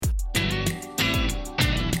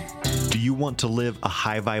want to live a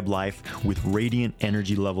high vibe life with radiant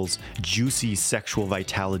energy levels, juicy sexual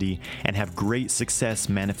vitality, and have great success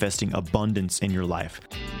manifesting abundance in your life.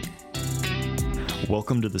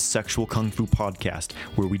 Welcome to the Sexual Kung Fu Podcast,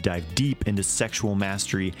 where we dive deep into sexual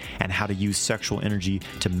mastery and how to use sexual energy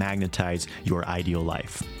to magnetize your ideal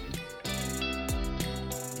life.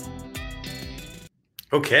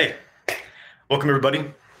 Okay, welcome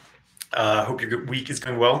everybody. Hope your week is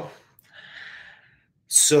going well.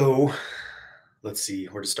 So let's see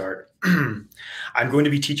where to start. I'm going to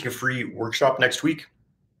be teaching a free workshop next week.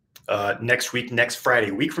 Next Friday,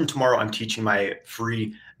 a week from tomorrow, I'm teaching my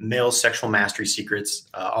free male sexual mastery secrets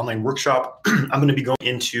online workshop. I'm going to be going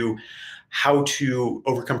into how to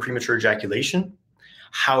overcome premature ejaculation,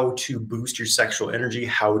 how to boost your sexual energy,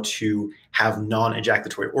 how to have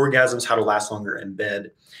non-ejaculatory orgasms, how to last longer in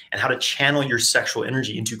bed, and how to channel your sexual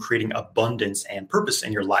energy into creating abundance and purpose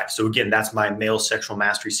in your life. So again, that's my male sexual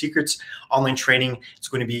mastery secrets online training. It's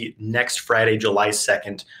going to be next Friday, July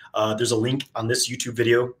 2nd. There's a link on this YouTube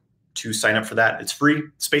video to sign up for that. It's free.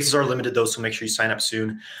 Spaces are limited though, so make sure you sign up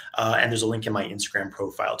soon. And there's a link in my Instagram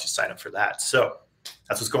profile to sign up for that. So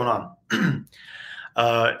that's what's going on.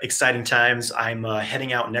 Exciting times. I'm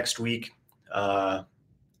heading out next week.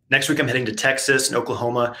 Next week, I'm heading to Texas and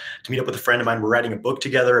Oklahoma to meet up with a friend of mine. We're writing a book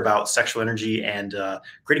together about sexual energy and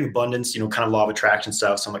creating abundance, kind of law of attraction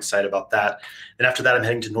stuff. So I'm excited about that. Then after that, I'm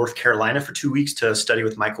heading to North Carolina for 2 weeks to study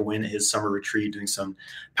with Michael Wynn at his summer retreat, doing some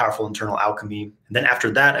powerful internal alchemy. And then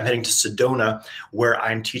after that, I'm heading to Sedona, where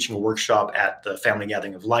I'm teaching a workshop at the Family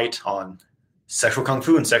Gathering of Light on sexual kung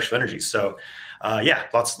fu and sexual energy. So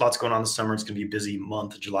lots going on this summer. It's going to be a busy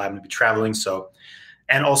month of July. I'm going to be traveling.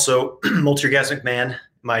 And also Multi-Orgasmic Man,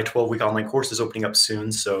 my 12-week online course is opening up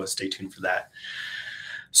soon. So stay tuned for that.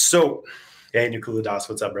 So, hey, Nuclear Das,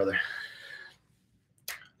 what's up, brother?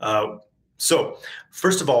 So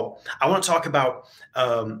first of all, I want to talk about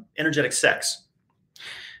energetic sex.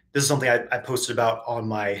 This is something I posted about on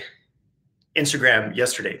my Instagram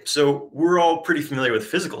yesterday. So we're all pretty familiar with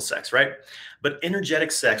physical sex, right? But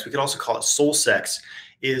energetic sex, we could also call it soul sex,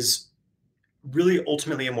 is really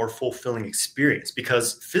ultimately a more fulfilling experience,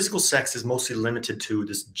 because physical sex is mostly limited to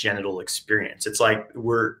this genital experience. It's like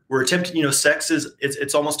we're attempting, sex is,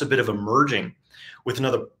 it's almost a bit of a merging with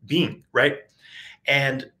another being, right?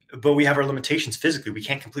 But we have our limitations physically. We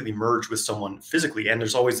can't completely merge with someone physically. And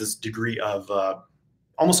there's always this degree of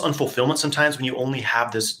almost unfulfillment sometimes when you only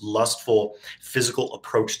have this lustful physical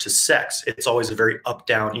approach to sex. It's always a very up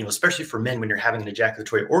down, especially for men when you're having an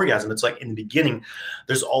ejaculatory orgasm. It's like in the beginning,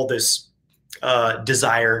 there's all this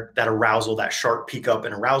desire, that arousal, that sharp peak up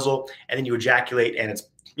in arousal, and then you ejaculate and it's,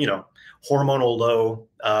 hormonal low,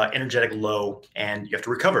 energetic low, and you have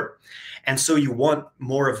to recover. And so you want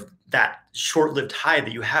more of that short-lived high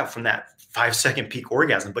that you have from that 5-second peak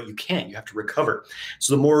orgasm, but you can't. You have to recover.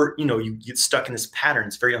 So the more, you get stuck in this pattern,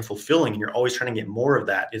 it's very unfulfilling, and you're always trying to get more of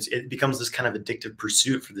that. It becomes this kind of addictive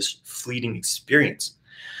pursuit for this fleeting experience.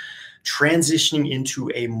 Transitioning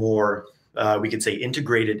into a more, we could say,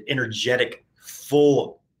 integrated, energetic,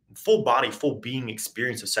 full body, full being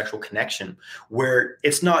experience of sexual connection, where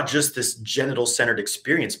it's not just this genital centered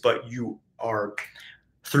experience, but you are,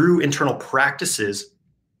 through internal practices,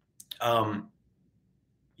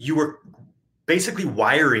 you are basically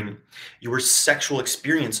wiring your sexual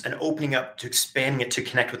experience and opening up to expanding it to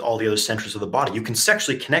connect with all the other centers of the body. You can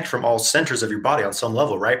sexually connect from all centers of your body on some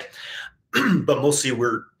level, right? But mostly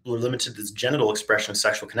we're limited to this genital expression of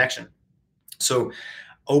sexual connection. So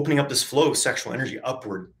opening up this flow of sexual energy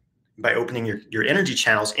upward by opening your energy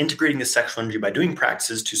channels, integrating the sexual energy by doing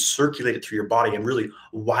practices to circulate it through your body and really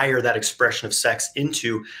wire that expression of sex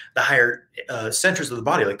into the higher centers of the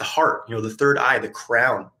body, like the heart, the third eye, the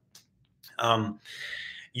crown.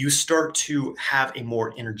 You start to have a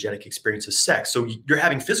more energetic experience of sex. So you're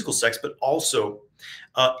having physical sex, but also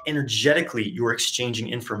energetically, you're exchanging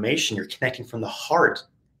information. You're connecting from the heart,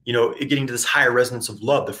 getting to this higher resonance of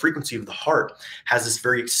love. The frequency of the heart has this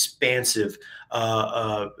very expansive,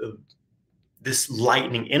 this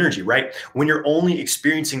lightning energy, right? When you're only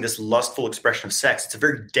experiencing this lustful expression of sex, it's a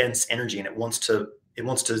very dense energy, and it wants to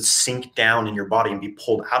sink down in your body and be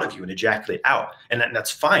pulled out of you and ejaculate out. And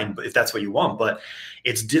that's fine, but if that's what you want. But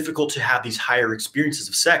it's difficult to have these higher experiences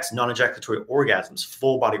of sex, non-ejaculatory orgasms,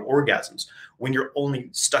 full body orgasms, when you're only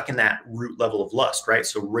stuck in that root level of lust, right?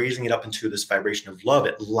 So raising it up into this vibration of love,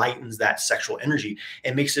 it lightens that sexual energy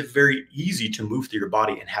and makes it very easy to move through your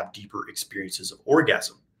body and have deeper experiences of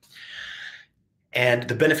orgasm. And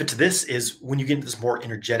the benefit to this is when you get into this more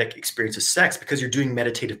energetic experience of sex, because you're doing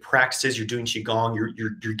meditative practices, you're doing Qigong,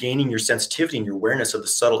 you're gaining your sensitivity and your awareness of the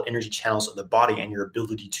subtle energy channels of the body and your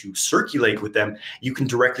ability to circulate with them. You can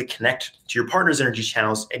directly connect to your partner's energy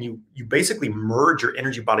channels, and you basically merge your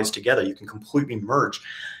energy bodies together. You can completely merge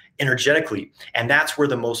energetically. And that's where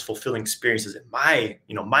the most fulfilling experiences in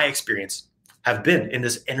my experience have been, in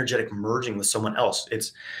this energetic merging with someone else.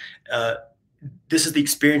 It's this is the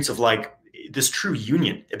experience of like this true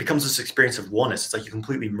union. It becomes this experience of oneness. It's like you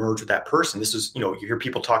completely merge with that person. This is, you hear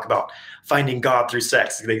people talk about finding God through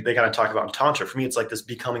sex. They kind of talk about in Tantra. For me, it's like this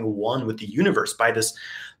becoming one with the universe by this.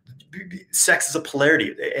 Sex is a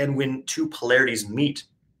polarity. And when two polarities meet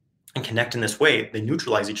and connect in this way, they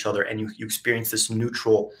neutralize each other, and you experience this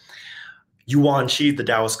neutral yuan qi, the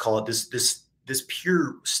Taoists call it, this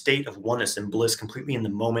pure state of oneness and bliss, completely in the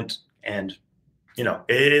moment. And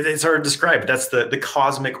it's hard to describe, but that's the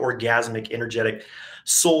cosmic, orgasmic, energetic,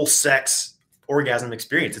 soul sex orgasm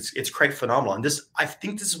experience. It's quite phenomenal. And I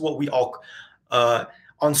think this is what we all,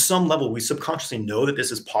 on some level, we subconsciously know that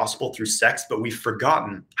this is possible through sex, but we've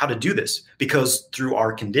forgotten how to do this because through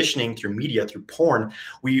our conditioning, through media, through porn,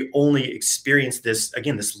 we only experience this,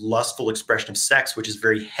 again, this lustful expression of sex, which is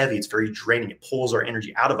very heavy. It's very draining. It pulls our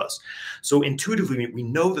energy out of us. So intuitively, we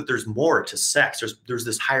know that there's more to sex. There's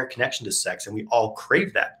this higher connection to sex, and we all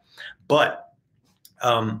crave that. But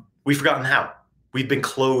we've forgotten how. We've been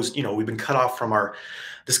closed, we've been cut off from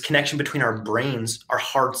this connection between our brains, our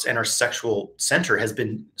hearts, and our sexual center has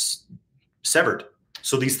been severed.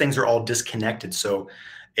 So these things are all disconnected. So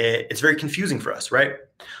it's very confusing for us, right?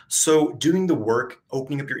 So doing the work,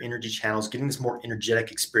 opening up your energy channels, getting this more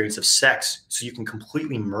energetic experience of sex so you can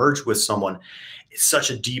completely merge with someone, it's such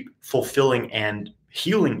a deep, fulfilling, and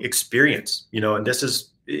healing experience, and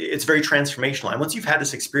it's very transformational. And once you've had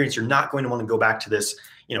this experience, you're not going to want to go back to this,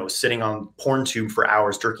 sitting on porn tube for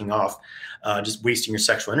hours, jerking off, just wasting your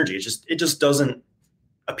sexual energy. It just doesn't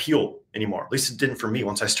appeal anymore. At least it didn't for me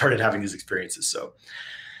once I started having these experiences. So,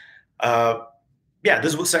 this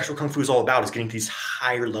is what sexual kung fu is all about, is getting these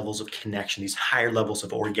higher levels of connection, these higher levels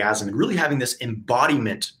of orgasm, and really having this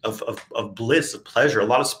embodiment of bliss, of pleasure. A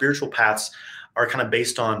lot of spiritual paths are kind of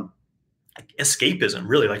based on escapism,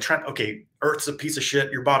 really, like Earth's a piece of shit.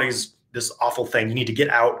 Your body's this awful thing. You need to get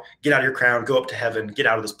out of your crown, go up to heaven, get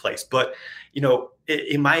out of this place. But,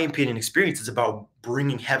 in my opinion, experience, it's about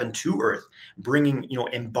bringing heaven to earth,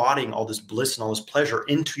 embodying all this bliss and all this pleasure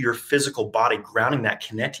into your physical body, grounding that,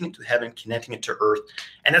 connecting it to heaven, connecting it to earth.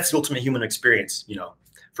 And that's the ultimate human experience,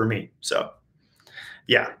 for me. So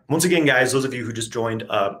yeah, once again, guys, those of you who just joined,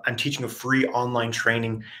 I'm teaching a free online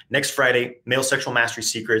training next Friday, Male Sexual Mastery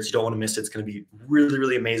Secrets. You don't want to miss it. It's going to be really,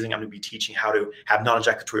 really amazing. I'm going to be teaching how to have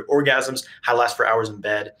non-ejaculatory orgasms, how to last for hours in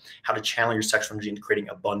bed, how to channel your sexual energy into creating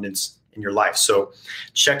abundance in your life. So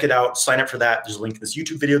check it out. Sign up for that. There's a link in this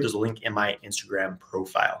YouTube video. There's a link in my Instagram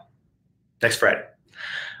profile. Next Friday.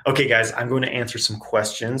 Okay, guys, I'm going to answer some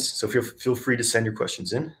questions. So feel free to send your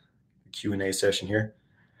questions in. Q&A session here.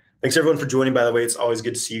 Thanks everyone for joining, by the way. It's always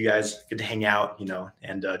good to see you guys. Good to hang out,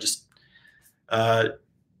 and just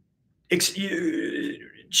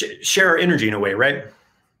share our energy in a way, right?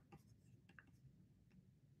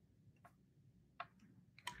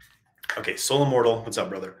 Okay, Soul Immortal, what's up,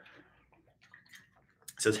 brother?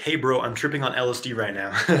 It says, hey, bro, I'm tripping on LSD right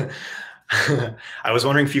now. I was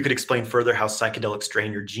wondering if you could explain further how psychedelics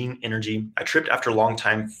drain your gene energy. I tripped after a long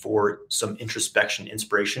time for some introspection,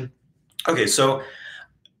 inspiration. Okay, so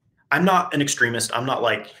I'm not an extremist. I'm not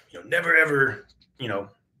like, never ever,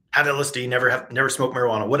 have LSD, never smoke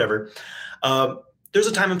marijuana, whatever. There's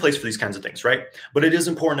a time and place for these kinds of things, right? But it is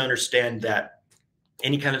important to understand that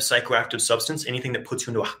any kind of psychoactive substance, anything that puts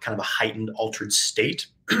you into a kind of a heightened, altered state,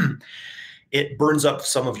 it burns up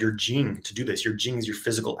some of your gene to do this. Your gene is your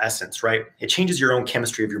physical essence, right? It changes your own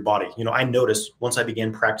chemistry of your body. I noticed once I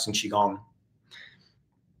began practicing Qigong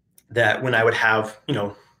that when I would have,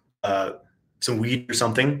 some weed or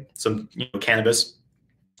something, some cannabis,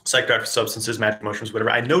 psychoactive substances, magic mushrooms,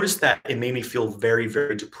 whatever, I noticed that it made me feel very,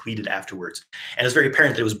 very depleted afterwards. And it's very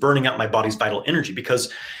apparent that it was burning up my body's vital energy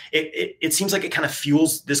because it seems like it kind of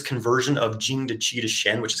fuels this conversion of Jing to Qi to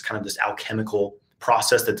Shen, which is kind of this alchemical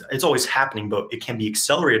process that it's always happening, but it can be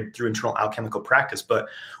accelerated through internal alchemical practice. But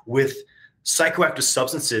with psychoactive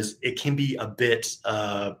substances, it can be a bit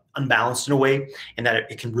unbalanced in a way, in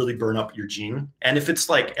that it can really burn up your gene. And if it's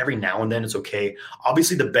like every now and then, it's okay.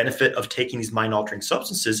 Obviously, the benefit of taking these mind-altering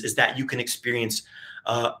substances is that you can experience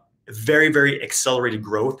very, very accelerated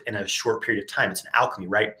growth in a short period of time. It's an alchemy,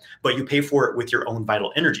 right? But you pay for it with your own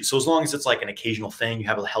vital energy. So as long as it's like an occasional thing, you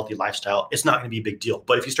have a healthy lifestyle, it's not going to be a big deal.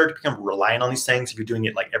 But if you start to become reliant on these things, if you're doing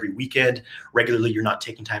it like every weekend, regularly, you're not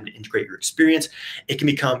taking time to integrate your experience, it can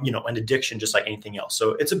become, an addiction just like anything else.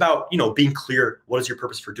 So it's about, being clear. What is your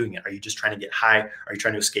purpose for doing it? Are you just trying to get high? Are you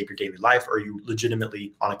trying to escape your daily life? Or are you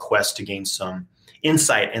legitimately on a quest to gain some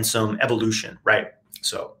insight and some evolution, right?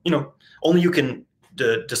 So, only you can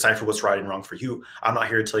decipher what's right and wrong for you. I'm not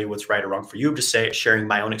here to tell you what's right or wrong for you. I'm just sharing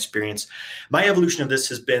my own experience. My evolution of this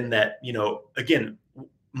has been that, again,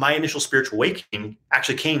 my initial spiritual awakening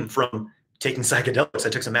actually came from taking psychedelics. I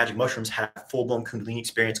took some magic mushrooms, had a full-blown Kundalini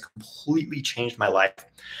experience, completely changed my life.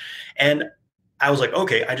 And I was like,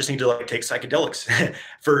 okay, I just need to take psychedelics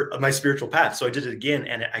for my spiritual path. So I did it again,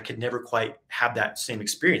 and I could never quite have that same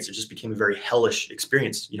experience. It just became a very hellish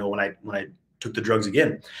experience, when I took the drugs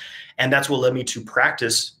again. And that's what led me to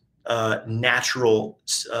practice natural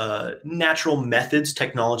methods,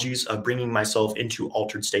 technologies of bringing myself into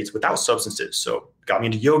altered states without substances. So got me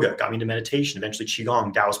into yoga, got me into meditation, eventually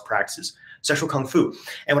Qigong, Taoist practices, sexual Kung Fu.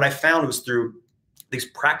 And what I found was through these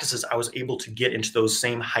practices, I was able to get into those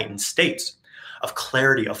same heightened states of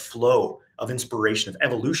clarity, of flow, of inspiration, of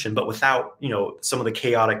evolution, but without, some of the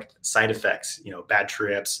chaotic side effects, bad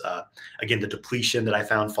trips, again, the depletion that I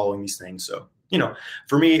found following these things. So,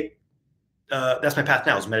 for me, that's my path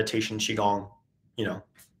now is meditation, Qigong,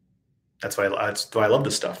 that's why I love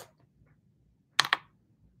this stuff.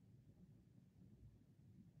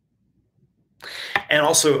 And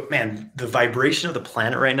also, man, the vibration of the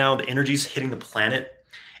planet right now, the energy's hitting the planet.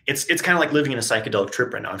 It's kind of like living in a psychedelic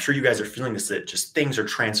trip right now. I'm sure you guys are feeling this, that just things are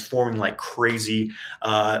transforming like crazy.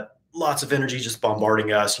 Lots of energy just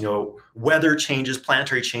bombarding us, weather changes,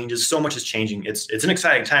 planetary changes, so much is changing. It's an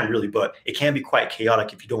exciting time really, but it can be quite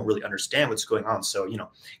chaotic if you don't really understand what's going on. So,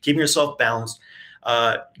 keeping yourself balanced,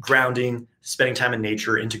 grounding, spending time in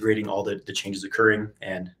nature, integrating all the changes occurring,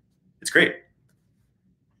 and it's great.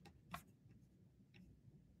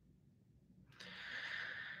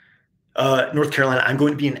 North Carolina. I'm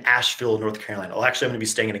going to be in Asheville, North Carolina. Well, actually, I'm going to be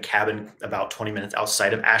staying in a cabin about 20 minutes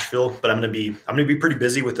outside of Asheville, but I'm going to be pretty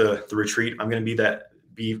busy with the retreat. I'm going to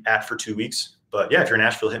be at for 2 weeks. But yeah, if you're in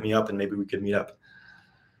Asheville, hit me up and maybe we could meet up.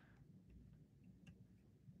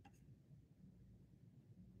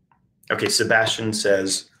 Okay, Sebastian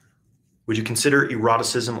says, would you consider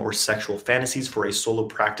eroticism or sexual fantasies for a solo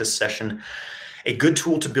practice session a good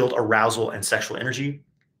tool to build arousal and sexual energy?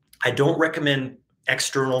 I don't recommend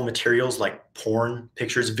external materials like porn,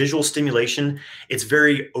 pictures, visual stimulation. It's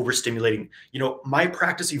very overstimulating. My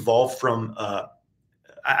practice evolved from,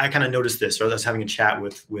 I kind of noticed this, or I was having a chat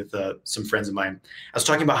with some friends of mine. I was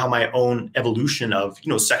talking about how my own evolution of,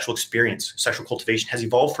 sexual experience, sexual cultivation has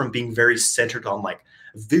evolved from being very centered on like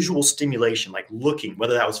visual stimulation, like looking,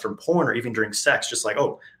 whether that was from porn or even during sex, just like,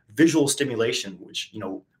 visual stimulation, which,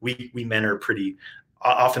 we men are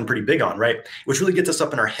often pretty big on, right? Which really gets us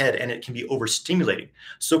up in our head and it can be overstimulating.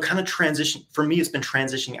 So kind of transition, for me, it's been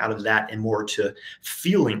transitioning out of that and more to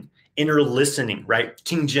feeling, inner listening, right?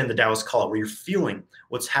 Tingjin, the Taoists call it, where you're feeling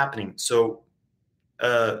what's happening. So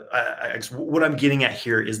what I'm getting at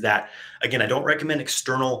here is that, again, I don't recommend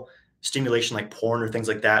external stimulation like porn or things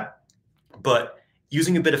like that, but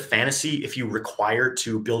using a bit of fantasy, if you require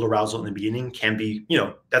to build arousal in the beginning, can be,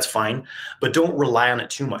 that's fine, but don't rely on it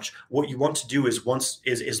too much. What you want to do is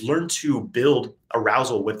learn to build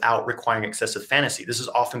arousal without requiring excessive fantasy. This is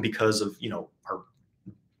often because of,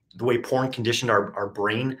 the way porn conditioned our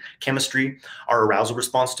brain chemistry, our arousal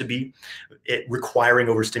response to be, it requiring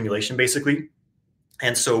overstimulation basically.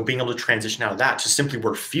 And so being able to transition out of that to simply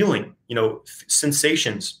where feeling,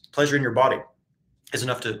 sensations, pleasure in your body, is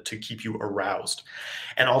enough to keep you aroused.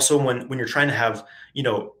 And also when you're trying to have,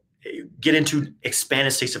 get into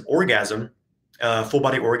expanded states of orgasm, full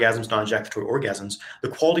body orgasms, non-ejaculatory orgasms, the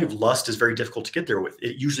quality of lust is very difficult to get there with.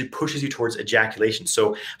 It usually pushes you towards ejaculation.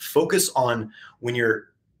 So focus on when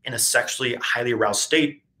you're in a sexually highly aroused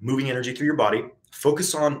state, moving energy through your body,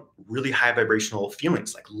 focus on really high vibrational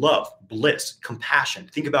feelings like love, bliss, compassion.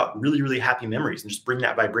 Think about really, really happy memories and just bring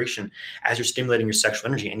that vibration as you're stimulating your sexual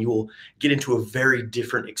energy, and you will get into a very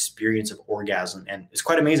different experience of orgasm. And it's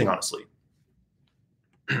quite amazing, honestly.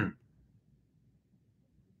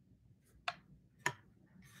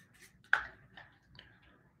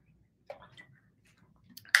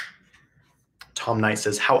 Tom Knight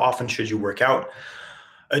says, how often should you work out?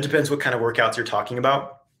 It depends what kind of workouts you're talking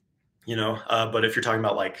about. But if you're talking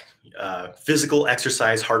about like physical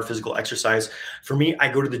exercise, hard physical exercise, for me, I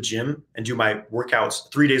go to the gym and do my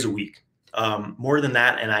workouts 3 days a week. More than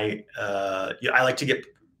that, and I like to get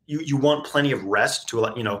you want plenty of rest to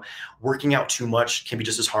allow, working out too much can be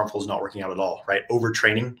just as harmful as not working out at all, right?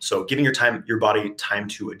 Overtraining. So giving your body time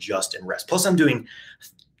to adjust and rest. Plus I'm doing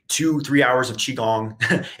 2-3 hours of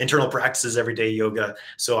Qigong, internal practices every day, yoga.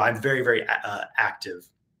 So I'm very, very active,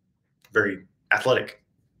 very athletic.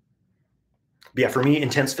 But yeah, for me,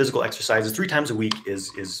 intense physical exercises 3 times a week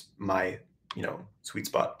is my, sweet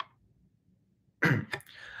spot.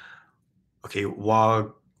 Okay.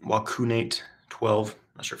 Wakunate12,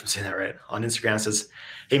 not sure if I'm saying that right, on Instagram says,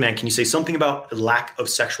 hey man, can you say something about lack of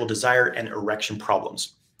sexual desire and erection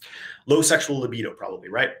problems? Low sexual libido, probably,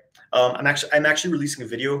 right? I'm actually releasing a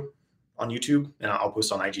video on YouTube, and I'll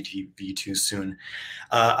post on IGTV too soon,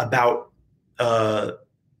 about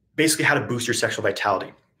basically how to boost your sexual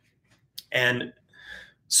vitality. And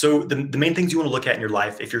so the main things you want to look at in your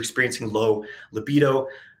life, if you're experiencing low libido,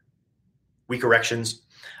 weak erections,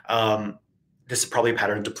 this is probably a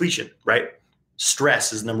pattern of depletion, right?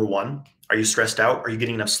 Stress is number one. Are you stressed out? Are you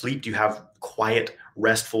getting enough sleep? Do you have quiet,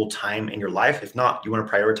 restful time in your life? If not, you want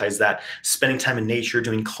to prioritize that. Spending time in nature,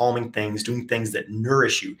 doing calming things, doing things that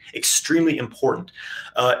nourish you, extremely important.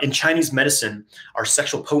 In Chinese medicine, our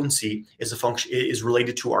sexual potency is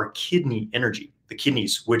related to our kidney energy, the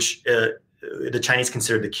kidneys, which the Chinese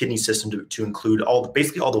consider the kidney system to include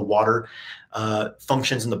basically all the water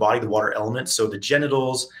functions in the body, the water elements. So the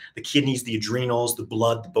genitals, the kidneys, the adrenals, the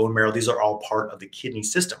blood, the bone marrow, these are all part of the kidney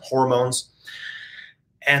system, hormones.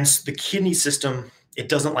 And the kidney system, it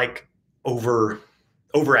doesn't like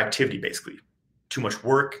overactivity, basically. Too much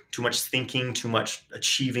work, too much thinking, too much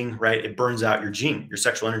achieving, right? It burns out your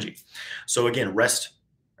sexual energy. So again, rest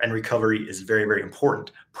and recovery is very, very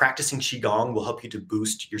important. Practicing Qigong will help you to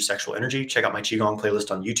boost your sexual energy. Check out my Qigong playlist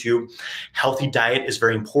on YouTube. Healthy diet is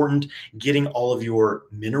very important. Getting all of your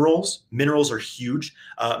minerals. Minerals are huge.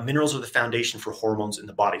 Minerals are the foundation for hormones in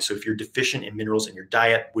the body. So if you're deficient in minerals in your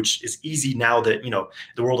diet, which is easy now that,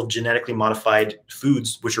 the world of genetically modified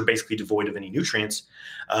foods, which are basically devoid of any nutrients,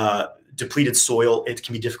 depleted soil, it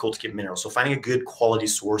can be difficult to get minerals. So finding a good quality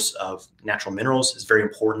source of natural minerals is very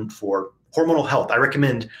important for hormonal health. I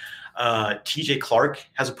recommend TJ Clark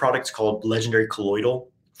has a product called Legendary Colloidal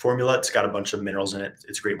Formula. It's got a bunch of minerals in it.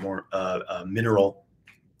 It's a great mineral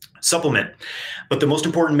supplement. But the most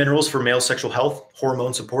important minerals for male sexual health,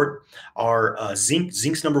 hormone support, are zinc.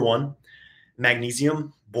 Zinc's number one,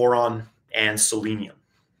 magnesium, boron, and selenium.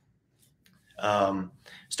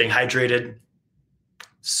 Staying hydrated,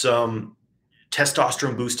 some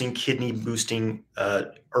testosterone boosting, kidney boosting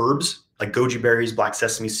herbs like goji berries, black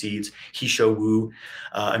sesame seeds, Hisho Wu,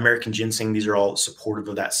 American ginseng. These are all supportive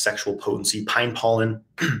of that sexual potency. Pine pollen,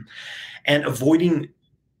 and avoiding.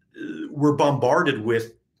 We're bombarded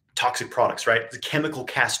with toxic products, right? The chemical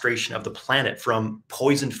castration of the planet from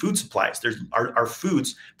poisoned food supplies. Our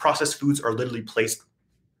foods, processed foods, are literally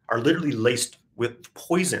laced with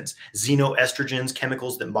poisons, xenoestrogens,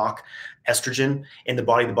 chemicals that mock estrogen in the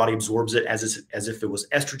body. The body absorbs it as if it was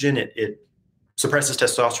estrogen. It suppresses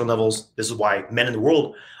testosterone levels. This is why men in the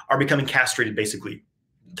world are becoming castrated, basically.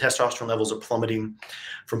 Testosterone levels are plummeting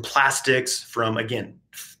from plastics, from, again,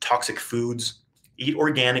 toxic foods. Eat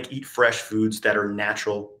organic, eat fresh foods that are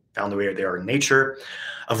natural, found the way they are in nature.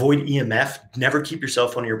 Avoid EMF. Never keep your cell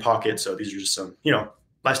phone in your pocket. So these are just some,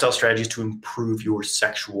 lifestyle strategies to improve your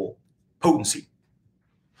sexual potency.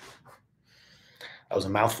 That was a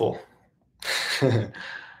mouthful.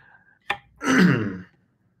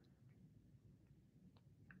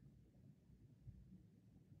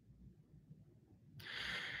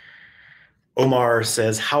 Omar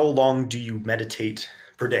says, how long do you meditate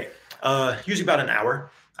per day? Usually about an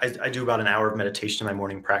hour. I do about an hour of meditation in my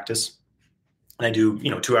morning practice. And I do,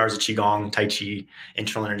 2 hours of Qigong, Tai Chi,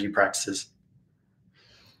 internal energy practices.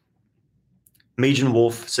 Majin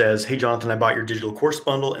Wolf says, hey, Jonathan, I bought your digital course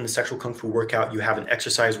bundle. In the sexual kung fu workout, you have an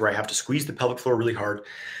exercise where I have to squeeze the pelvic floor really hard. Do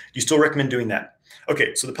you still recommend doing that?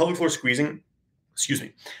 Okay, so the pelvic floor squeezing, excuse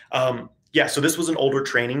me. Yeah, so this was an older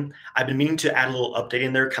training. I've been meaning to add a little update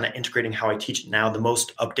in there, kind of integrating how I teach it now. The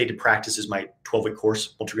most updated practice is my 12-week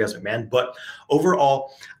course, Multi-Orgasmic Man. But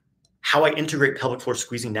overall, how I integrate pelvic floor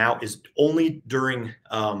squeezing now is only during,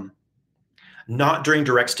 not during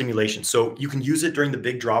direct stimulation. So you can use it during the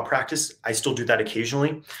big draw practice. I still do that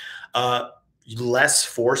occasionally. Less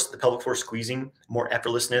force, the pelvic floor squeezing, more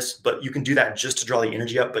effortlessness, but you can do that just to draw the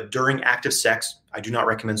energy up. But during active sex, I do not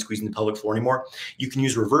recommend squeezing the pelvic floor anymore. You can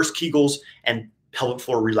use reverse Kegels and pelvic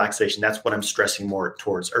floor relaxation. That's what I'm stressing more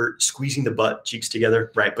towards, or squeezing the butt cheeks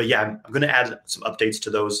together, right? But yeah, I'm going to add some updates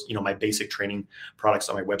to those, my basic training products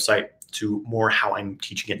on my website to more how I'm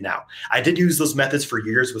teaching it now. I did use those methods for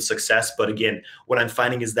years with success, but again, what I'm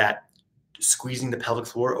finding is that squeezing the pelvic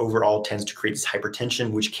floor overall tends to create this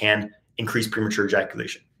hypertension, which can increase premature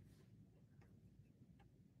ejaculation.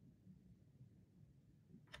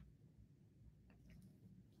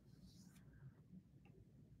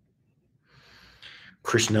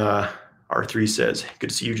 Krishna R3 says, good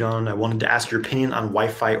to see you, John. I wanted to ask your opinion on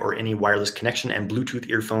Wi-Fi or any wireless connection and Bluetooth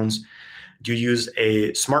earphones. Do you use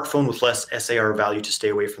a smartphone with less SAR value to stay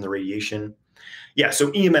away from the radiation? Yeah,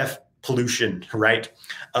 so EMF pollution, right?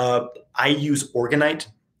 I use orgonite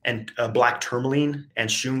and black tourmaline and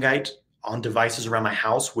shungite on devices around my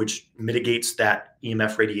house, which mitigates that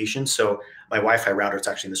EMF radiation. So my Wi-Fi router, it's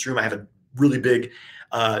actually in this room. I have a really big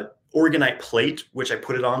orgonite plate, which I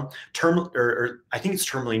put it on. I think it's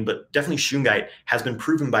tourmaline, but definitely shungite has been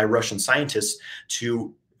proven by Russian scientists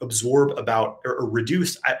to absorb about or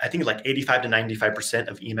reduce, I think like 85 to 95%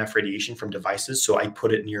 of EMF radiation from devices. So I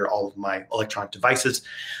put it near all of my electronic devices.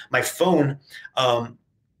 My phone,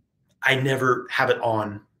 I never have it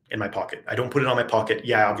on in my pocket. I don't put it on my pocket.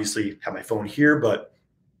 Yeah, I obviously have my phone here,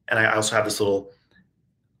 and I also have this little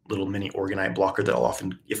mini orgonite blocker that I'll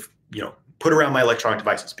often, put around my electronic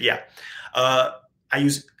devices. But yeah, I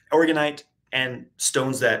use orgonite and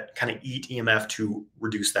stones that kind of eat EMF to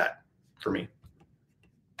reduce that for me.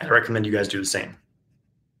 I recommend you guys do the same.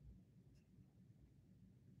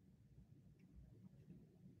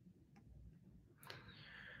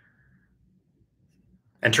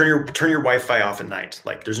 And turn your Wi-Fi off at night.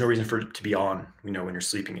 Like there's no reason for it to be on, when you're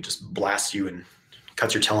sleeping. It just blasts you and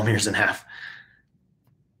cuts your telomeres in half.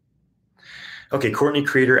 Okay, Courtney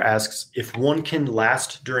Creator asks, if one can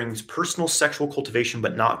last during personal sexual cultivation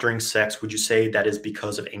but not during sex, would you say that is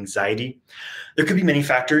because of anxiety? There could be many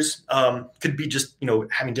factors. Could be just,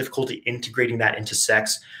 having difficulty integrating that into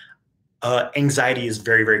sex. Anxiety is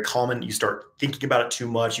very, very common. You start thinking about it too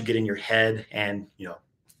much, you get in your head, and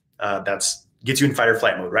that's gets you in fight or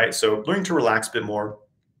flight mode, right? So learning to relax a bit more.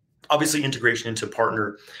 Obviously, integration into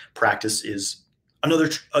partner practice is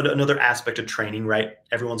another aspect of training, right?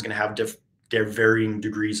 Everyone's going to have their varying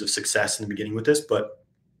degrees of success in the beginning with this, but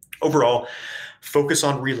overall, focus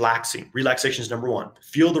on relaxing. Relaxation is number one.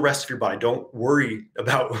 Feel the rest of your body. Don't worry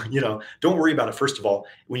about, don't worry about it. First of all,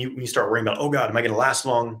 when you start worrying about, oh God, am I going to last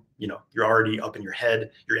long? You're already up in your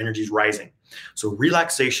head, your energy is rising. So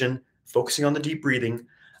relaxation, focusing on the deep breathing.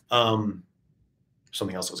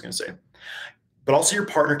 Something else I was going to say, but also your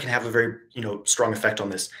partner can have a very, strong effect on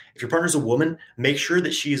this. If your partner is a woman, make sure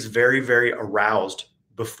that she is very, very aroused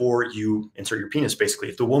before you insert your penis. Basically,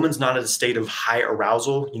 if the woman's not in a state of high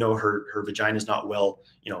arousal, her vagina is not well,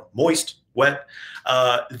 moist, wet,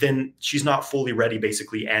 then she's not fully ready,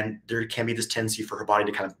 basically. And there can be this tendency for her body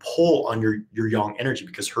to kind of pull on your yang energy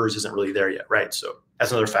because hers isn't really there yet, right? So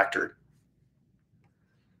that's another factor.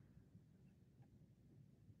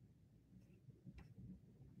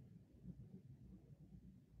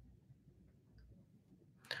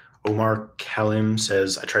 Omar Kalim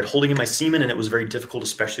says, I tried holding in my semen and it was very difficult,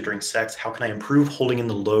 especially during sex. How can I improve holding in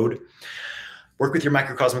the load? Work with your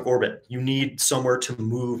microcosmic orbit. You need somewhere to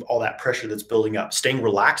move all that pressure that's building up. Staying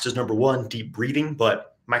relaxed is number one, deep breathing,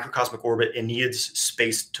 but microcosmic orbit, it needs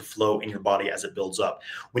space to flow in your body as it builds up.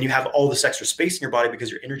 When you have all this extra space in your body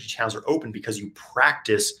because your energy channels are open, because you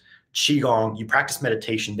practice Qigong, you practice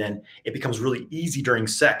meditation, then it becomes really easy during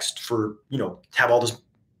sex for, to have all this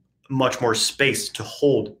much more space to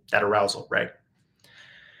hold that arousal, right?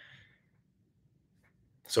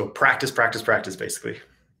 So practice, basically.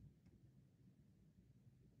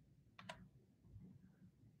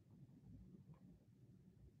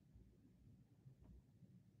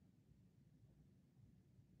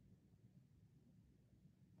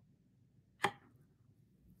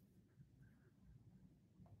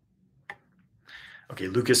 Okay,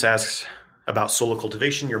 Lucas asks about solo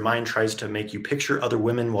cultivation. Your mind tries to make you picture other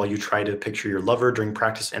women while you try to picture your lover during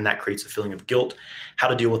practice, and that creates a feeling of guilt. How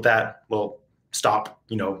to deal with that? Well, stop,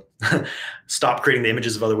 stop creating the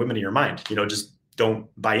images of other women in your mind. Just don't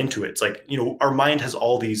buy into it. It's like, our mind has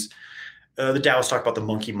all these, the Taoists talk about the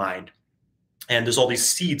monkey mind. And there's all these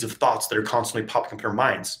seeds of thoughts that are constantly popping up in our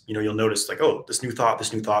minds. You'll notice like, oh, this new thought.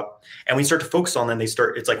 And when you start to focus on them, it's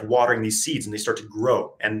like watering these seeds and they start to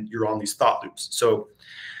grow and you're on these thought loops. So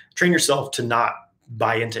train yourself to not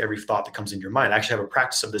buy into every thought that comes in your mind. I actually have a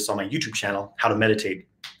practice of this on my YouTube channel, how to meditate.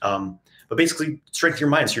 But basically strengthen your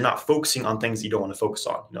mind so you're not focusing on things you don't want to focus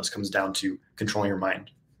on. This comes down to controlling your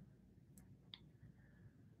mind.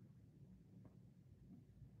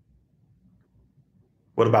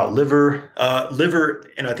 What about liver? Liver,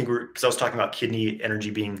 and I think because I was talking about kidney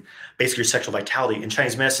energy being basically your sexual vitality. In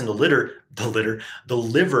Chinese medicine, the liver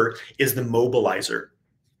is the mobilizer.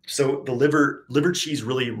 So the liver chi is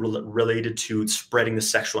really related to spreading the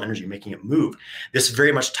sexual energy, making it move. This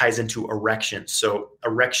very much ties into erection. So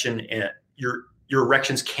erection, your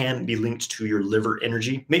erections can be linked to your liver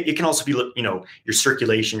energy. It can also be, your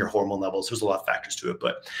circulation, your hormone levels. There's a lot of factors to it,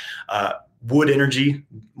 but wood energy,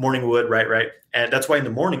 morning wood, right? And that's why in the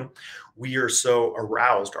morning we are so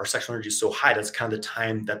aroused. Our sexual energy is so high. That's kind of the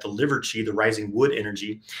time that the liver chi, the rising wood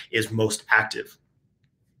energy, is most active.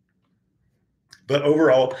 But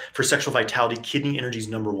overall, for sexual vitality, kidney energy is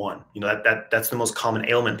number one. That's the most common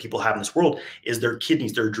ailment people have in this world, is their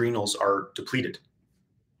kidneys, their adrenals are depleted.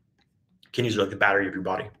 Kidneys are like the battery of your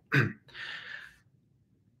body.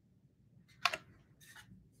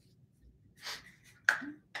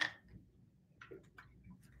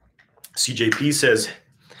 CJP says,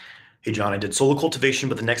 hey, John, I did solo cultivation,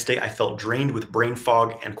 but the next day I felt drained with brain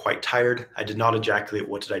fog and quite tired. I did not ejaculate.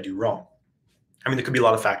 What did I do wrong? I mean, there could be a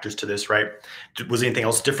lot of factors to this, right? Was anything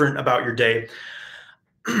else different about your day?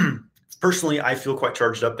 Personally, I feel quite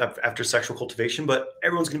charged up after sexual cultivation, but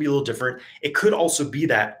everyone's going to be a little different. It could also be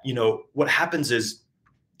that, what happens is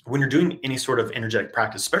when you're doing any sort of energetic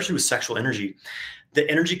practice, especially with sexual energy, the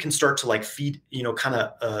energy can start to like feed,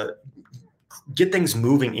 get things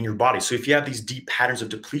moving in your body. So if you have these deep patterns of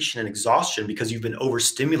depletion and exhaustion because you've been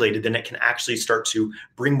overstimulated, then it can actually start to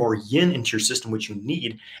bring more yin into your system, which you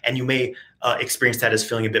need. And you may experience that as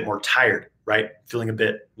feeling a bit more tired, right? Feeling a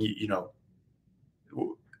bit,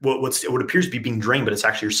 what appears to be being drained, but it's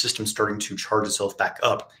actually your system starting to charge itself back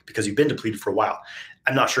up because you've been depleted for a while.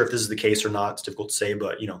 I'm not sure if this is the case or not. It's difficult to say,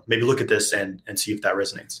 but maybe look at this and see if that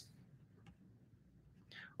resonates.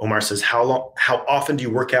 Omar says, how often do you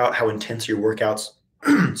work out? How intense are your workouts?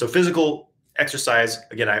 So physical exercise,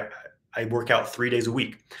 again, I work out 3 days a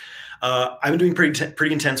week. I've been doing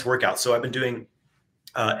pretty intense workouts. So I've been doing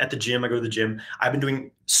at the gym, I go to the gym. I've been doing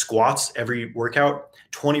squats every workout,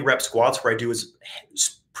 20 rep squats where I do is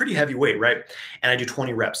pretty heavy weight, right? And I do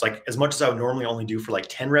 20 reps, like as much as I would normally only do for like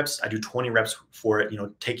 10 reps, I do 20 reps for it,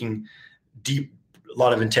 taking a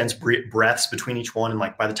lot of intense breaths between each one. And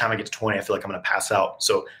like, by the time I get to 20, I feel like I'm going to pass out.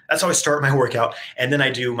 So that's how I start my workout. And then I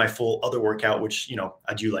do my full other workout, which,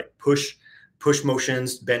 I do like push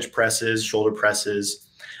motions, bench presses, shoulder presses,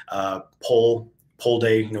 pull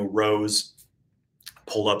day, rows,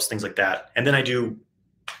 pull ups, things like that. And then I do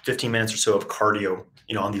 15 minutes or so of cardio,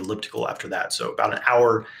 on the elliptical after that. So about an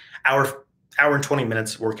hour and 20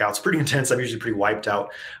 minutes workouts, pretty intense. I'm usually pretty wiped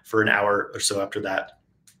out for an hour or so after that.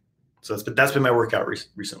 So that's been my workout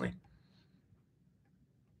recently.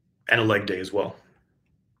 And a leg day as well.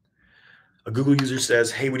 A Google user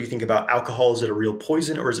says, hey, what do you think about alcohol? Is it a real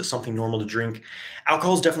poison or is it something normal to drink?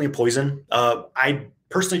 Alcohol is definitely a poison. I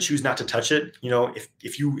personally choose not to touch it.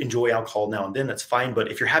 If you enjoy alcohol now and then, that's fine.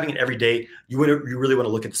 But if you're having it every day, you really want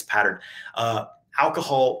to look at this pattern.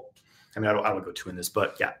 Alcohol, I mean, I don't go too in this,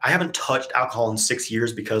 but yeah, I haven't touched alcohol in 6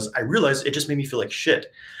 years because I realized it just made me feel like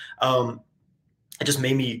shit. It just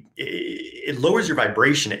made me, it lowers your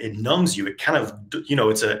vibration. It numbs you. It kind of,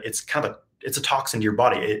 it's a toxin to your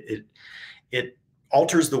body. It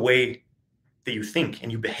alters the way that you think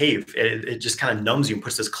and you behave. It just kind of numbs you and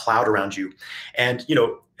puts this cloud around you. And,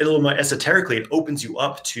 a little more esoterically, it opens you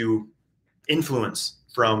up to influence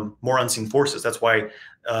from more unseen forces. That's why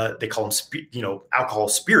they call them, alcohol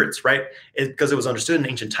spirits, right? Because it was understood in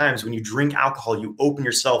ancient times, when you drink alcohol, you open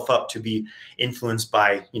yourself up to be influenced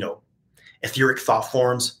by, etheric thought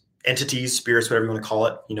forms, entities, spirits, whatever you want to call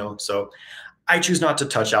it, so I choose not to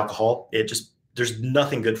touch alcohol. There's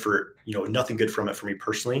nothing good nothing good from it for me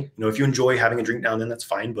personally. If you enjoy having a drink now and then, that's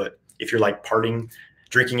fine. But if you're like partying,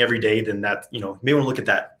 drinking every day, then that, you may want to look at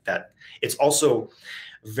that. It's also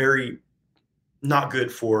very not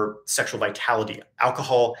good for sexual vitality.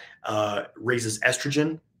 Alcohol raises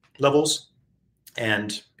estrogen levels,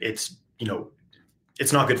 and it's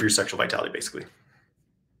not good for your sexual vitality, basically.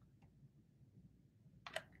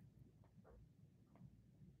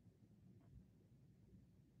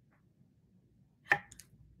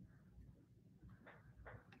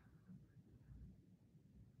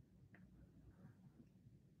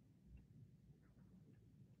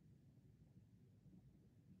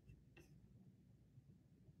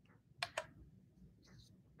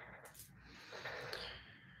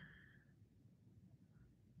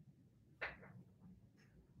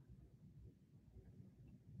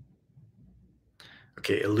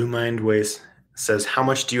 Okay, Illumined Ways says, how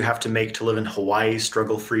much do you have to make to live in Hawaii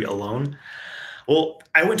struggle-free alone? Well,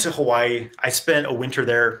 I went to Hawaii. I spent a winter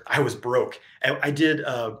there. I was broke. I did,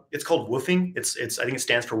 it's called WWOOFing. I think it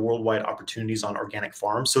stands for Worldwide Opportunities on Organic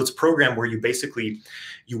Farms. So it's a program where you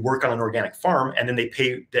work on an organic farm, and then they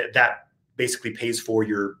pay, that basically pays for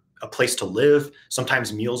your a place to live,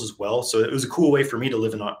 sometimes meals as well. So it was a cool way for me to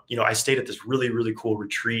live in. I stayed at this really, really cool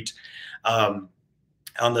retreat on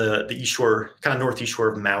the east shore, kind of northeast shore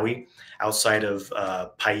of Maui, outside of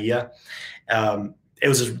Paia. It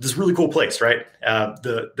was this really cool place, right?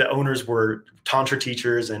 The owners were tantra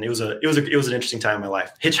teachers, and it was an interesting time in my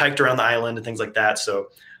life. Hitchhiked around the island and things like that. So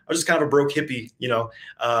I was just kind of a broke hippie,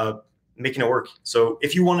 making it work. So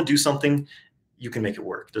if you want to do something, you can make it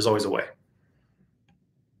work. There's always a way.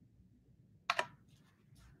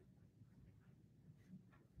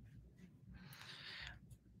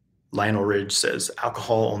 Lionel Ridge says,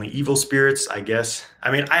 alcohol, only evil spirits, I guess.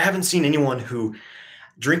 I mean, I haven't seen anyone who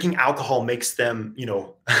drinking alcohol makes them,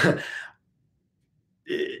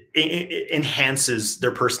 enhances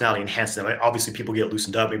their personality, enhances them. Obviously, people get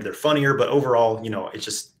loosened up. Maybe they're funnier, but overall, it's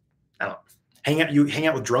just, I don't know. You hang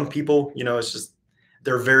out with drunk people, it's just,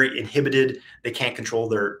 they're very inhibited. They can't control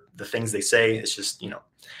the things they say. It's just,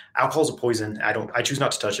 alcohol's a poison. I choose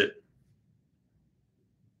not to touch it.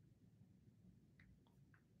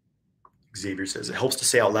 Xavier says, it helps to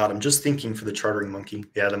say out loud, I'm just thinking for the chartering monkey.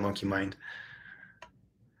 Yeah, the monkey mind.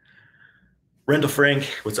 Rendell Frank,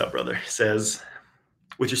 what's up, brother? Says,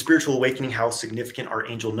 with your spiritual awakening, how significant are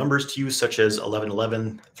angel numbers to you, such as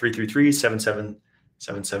 1111, 333,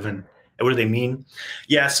 7777? And what do they mean?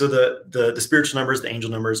 Yeah, so the spiritual numbers, the angel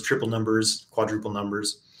numbers, triple numbers, quadruple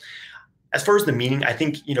numbers. As far as the meaning, I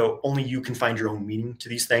think, only you can find your own meaning to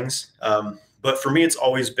these things. But for me, it's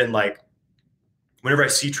always been like, whenever I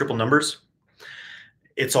see triple numbers,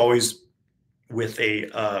 it's always with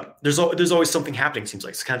there's always something happening. It seems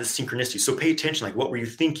like it's kind of this synchronicity. So pay attention. Like, what were you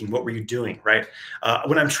thinking? What were you doing? Right.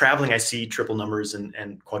 When I'm traveling, I see triple numbers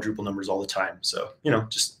and quadruple numbers all the time. So,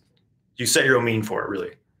 just you set your own meaning for it,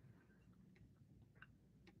 really.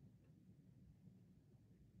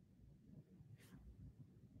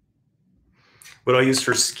 What do I use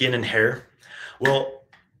for skin and hair? Well,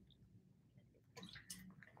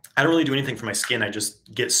 I don't really do anything for my skin. I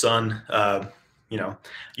just get sun,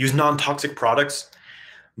 use non-toxic products.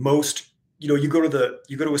 Most, you go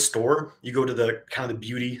to a store, you go to the kind of the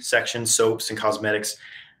beauty section, soaps and cosmetics,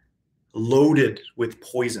 loaded with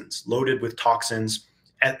poisons, loaded with toxins,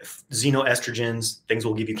 xenoestrogens, things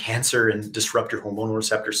will give you cancer and disrupt your hormonal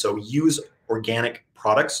receptors. So use organic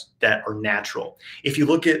products that are natural. If you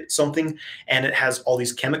look at something and it has all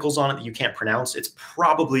these chemicals on it that you can't pronounce, it's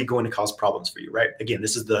probably going to cause problems for you, right? Again,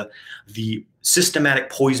 this is the systematic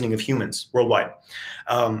poisoning of humans worldwide.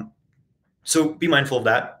 So be mindful of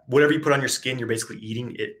that. Whatever you put on your skin, you're basically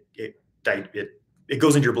eating it. It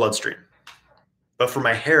goes into your bloodstream. But for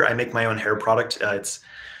my hair, I make my own hair product. It's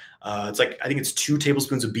like, I think it's 2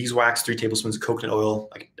 tablespoons of beeswax, 3 tablespoons of coconut oil,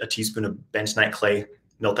 like a teaspoon of bentonite clay.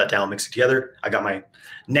 Melt that down, mix it together. I got my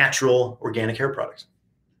natural organic hair product.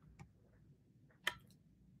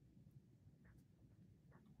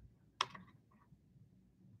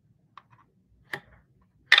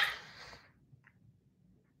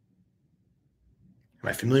 Am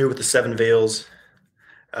I familiar with the 7 veils?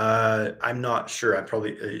 I'm not sure. I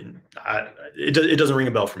probably, it doesn't ring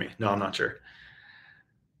a bell for me. No, I'm not sure.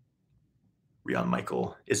 Rion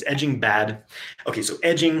Michael, is edging bad? Okay, so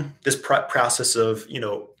edging, this process of,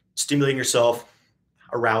 stimulating yourself,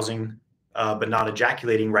 arousing, but not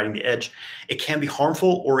ejaculating, riding the edge, it can be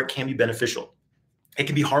harmful or it can be beneficial. It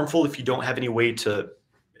can be harmful if you don't have any way to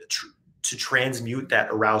transmute that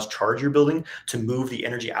aroused charge you're building, to move the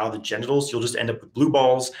energy out of the genitals. You'll just end up with blue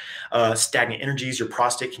balls, stagnant energies. Your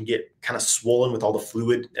prostate can get kind of swollen with all the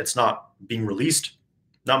fluid that's not being released,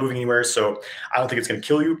 not moving anywhere. So I don't think it's going to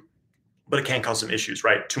kill you, but it can cause some issues,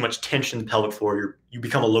 right? Too much tension in the pelvic floor, you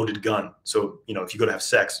become a loaded gun. So, if you go to have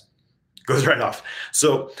sex, it goes right off.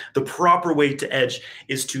 So the proper way to edge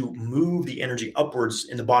is to move the energy upwards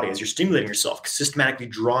in the body as you're stimulating yourself, systematically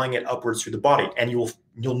drawing it upwards through the body. And you'll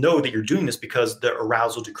know that you're doing this because the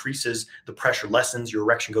arousal decreases, the pressure lessens, your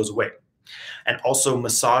erection goes away. And also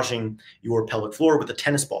massaging your pelvic floor with a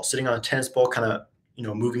tennis ball, sitting on a tennis ball, kind of,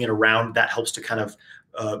 moving it around. That helps to kind of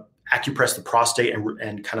acupress the prostate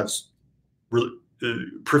and kind of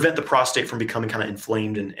prevent the prostate from becoming kind of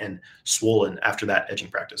inflamed and swollen after that edging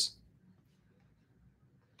practice.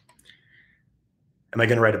 Am I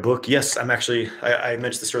going to write a book? Yes, I'm actually, I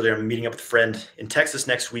mentioned this earlier, I'm meeting up with a friend in Texas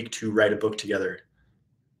next week to write a book together.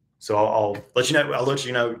 So I'll let you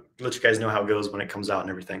know, let you guys know how it goes when it comes out and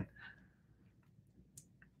everything.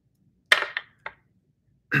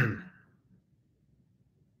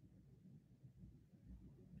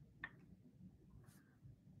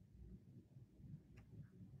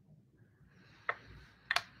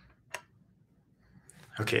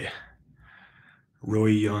 Okay. Roy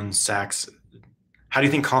Young Sachs How do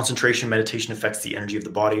you think concentration meditation affects the energy of the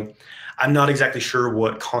body? I'm not exactly sure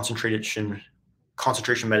what concentration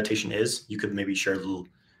meditation is. You could maybe share a little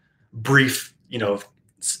brief,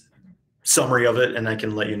 summary of it, and I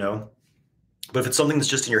can let you know. But if it's something that's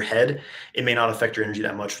just in your head, it may not affect your energy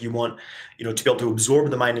that much. You want, to be able to absorb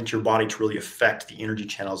the mind into your body to really affect the energy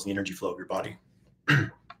channels and the energy flow of your body.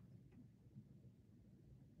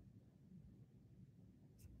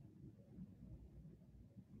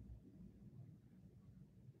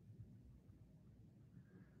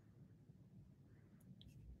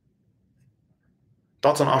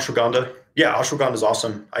 Thoughts on ashwagandha? Yeah, ashwagandha is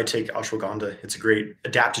awesome. I take ashwagandha. It's a great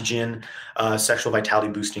adaptogen, sexual vitality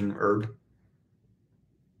boosting herb.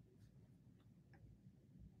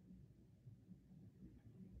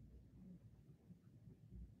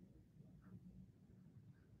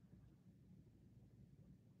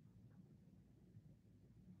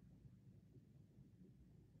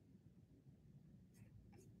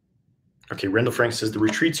 Okay, Rendell Frank says, the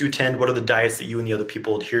retreats you attend, what are the diets that you and the other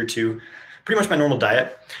people adhere to? Pretty much my normal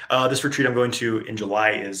diet. This retreat I'm going to in July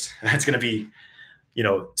it's going to be,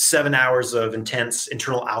 7 hours of intense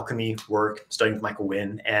internal alchemy work, studying with Michael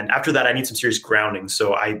Wynn. And after that, I need some serious grounding.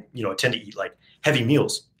 So I, tend to eat like heavy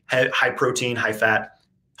meals, high protein, high fat,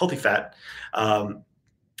 healthy fat.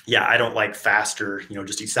 I don't like fast or,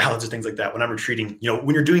 just eat salads or things like that. When I'm retreating,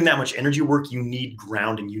 when you're doing that much energy work, you need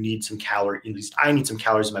grounding, you need some calories. At least I need some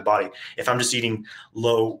calories in my body. If I'm just eating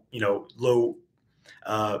low,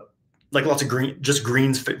 like lots of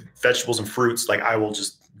greens, vegetables and fruits, like I will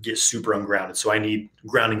just get super ungrounded. So I need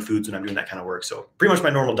grounding foods when I'm doing that kind of work. So pretty much my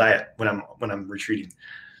normal diet when I'm retreating.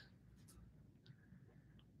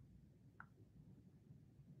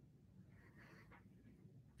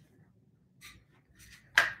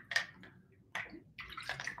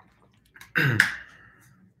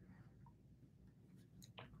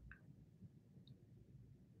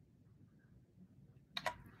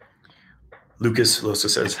 Lucas Losa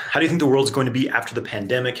says, how do you think the world's going to be after the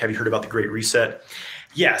pandemic? Have you heard about the Great Reset?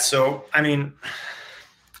 Yeah. So, I mean,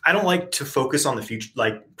 I don't like to focus on the future,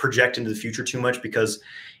 like project into the future too much, because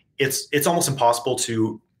it's almost impossible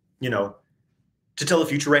to tell the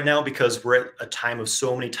future right now, because we're at a time of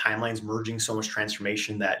so many timelines merging, so much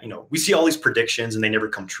transformation that, we see all these predictions and they never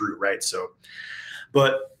come true. Right. So,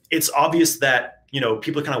 but it's obvious that,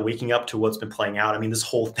 people are kind of waking up to what's been playing out. I mean, this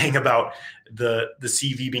whole thing about the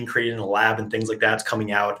CV being created in a lab and things like that's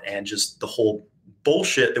coming out, and just the whole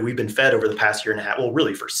bullshit that we've been fed over the past year and a half. Well,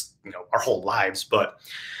 really for, our whole lives, but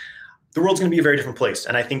the world's going to be a very different place.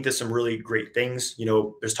 And I think there's some really great things.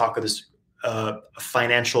 There's talk of this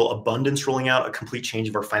financial abundance rolling out, a complete change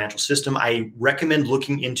of our financial system. I recommend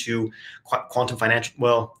looking into quantum financial.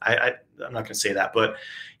 Well, I'm not going to say that, but,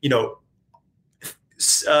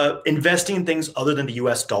 investing in things other than the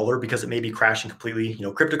US dollar, because it may be crashing completely,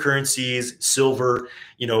 cryptocurrencies, silver,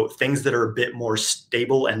 things that are a bit more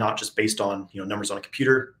stable and not just based on, numbers on a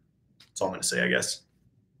computer. That's all I'm going to say, I guess.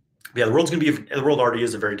 But yeah, the world already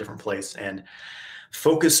is a very different place, and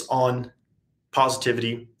focus on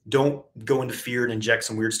positivity. Don't go into fear and inject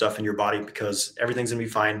some weird stuff in your body, because everything's going to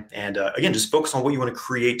be fine. And again, just focus on what you want to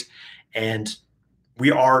create, and we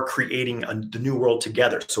are creating the new world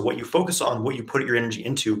together. So what you focus on, what you put your energy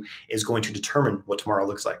into, is going to determine what tomorrow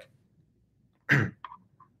looks like.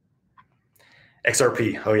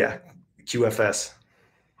 XRP. Oh yeah. QFS.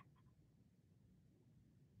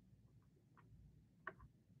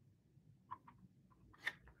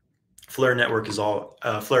 Flare Network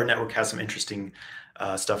Flare Network has some interesting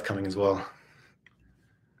stuff coming as well.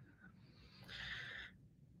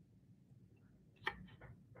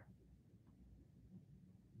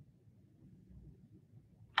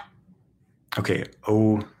 Okay.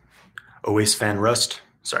 Always Fan Rust.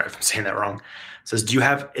 Sorry if I'm saying that wrong. Says, do you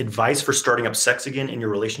have advice for starting up sex again in your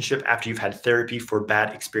relationship after you've had therapy for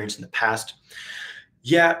bad experience in the past?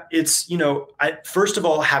 Yeah, it's, first of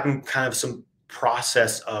all, having kind of some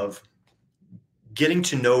process of getting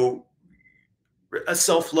to know a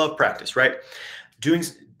self-love practice, right? Doing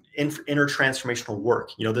inner transformational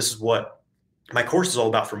work. This is what my course is all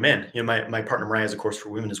about for men. My partner Mariah has a course for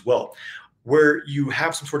women as well, where you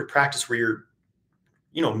have some sort of practice where you're,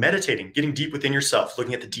 meditating, getting deep within yourself,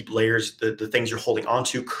 looking at the deep layers, the things you're holding on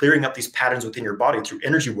to, clearing up these patterns within your body through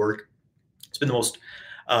energy work. It's been the most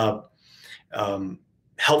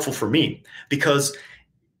helpful for me, because,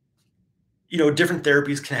 different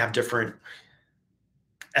therapies can have different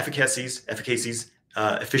efficacies,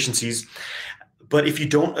 efficiencies. But if you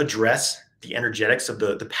don't address the energetics of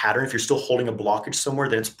the pattern, if you're still holding a blockage somewhere,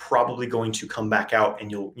 then it's probably going to come back out,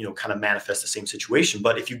 and you'll, kind of manifest the same situation.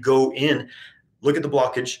 But if you go in, look at the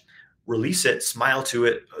blockage, release it, smile to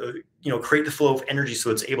it, create the flow of energy so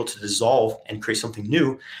it's able to dissolve and create something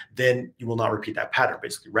new, then you will not repeat that pattern,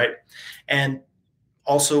 basically, right? And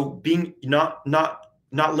also being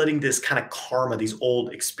not letting this kind of karma, these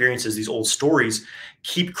old experiences, these old stories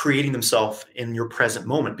keep creating themselves in your present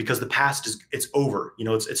moment, because the past it's over.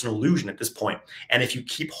 It's an illusion at this point. And if you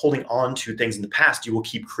keep holding on to things in the past, you will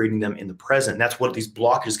keep creating them in the present. And that's what these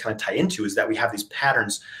blockages kind of tie into, is that we have these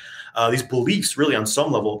patterns, these beliefs really on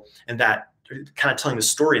some level, and that kind of telling the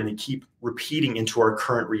story, and they keep repeating into our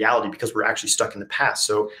current reality because we're actually stuck in the past.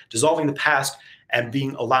 So dissolving the past and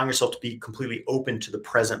allowing yourself to be completely open to the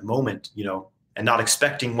present moment, and not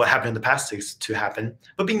expecting what happened in the past to happen,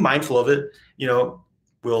 but being mindful of it,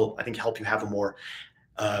 will, I think, help you have a more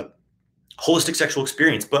holistic sexual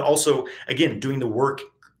experience. But also, again, doing the work,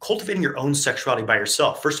 cultivating your own sexuality by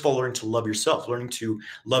yourself. First of all, learning to love yourself, learning to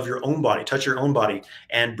love your own body, touch your own body,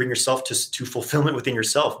 and bring yourself to fulfillment within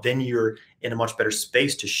yourself. Then you're in a much better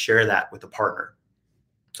space to share that with a partner.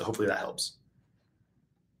 So hopefully that helps.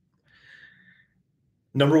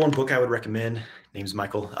 Number one book I would recommend, name's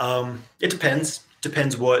Michael. It depends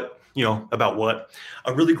what, about what.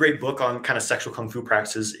 A really great book on kind of sexual kung fu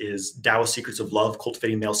practices is Taoist Secrets of Love,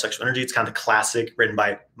 Cultivating Male Sexual Energy. It's kind of the classic, written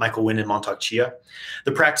by Michael Wynn and Montauk Chia.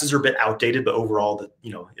 The practices are a bit outdated, but overall,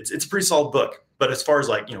 it's a pretty solid book. But as far as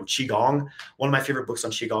Qigong, one of my favorite books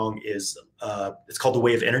on Qigong is, it's called The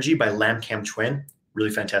Way of Energy by Lam Kam Chuen. Really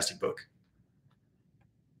fantastic book.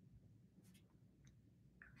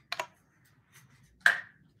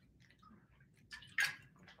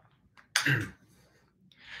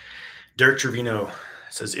 Derek Trevino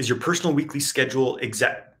says, is your personal weekly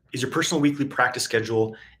practice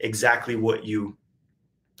schedule exactly what you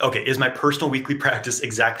is my personal weekly practice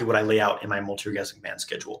exactly what I lay out in my multi-orgasmic man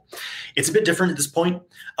schedule? It's a bit different at this point,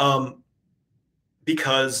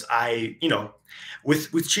 because I,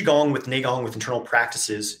 with Qigong, with Neigong, with internal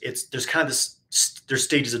practices, there's kind of there's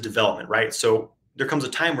stages of development, right? So there comes a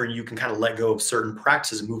time where you can kind of let go of certain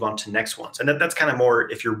practices and move on to next ones. And that's kind of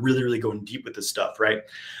more if you're really, really going deep with this stuff, right?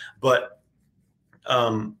 But,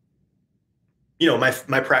 my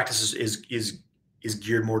practice is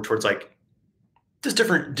geared more towards just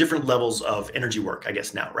different levels of energy work, I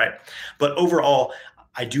guess now, right? But overall,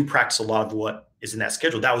 I do practice a lot of what is in that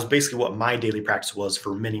schedule. That was basically what my daily practice was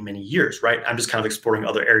for many, many years, right? I'm just kind of exploring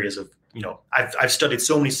other areas of, I've studied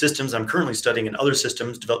so many systems. I'm currently studying in other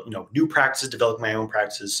systems, develop, new practices, develop my own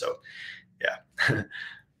practices. So yeah.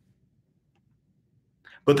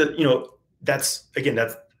 But that's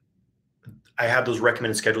I have those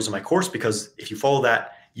recommended schedules in my course, because if you follow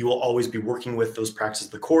that, you will always be working with those practices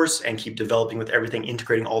of the course and keep developing with everything,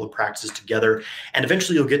 integrating all the practices together. And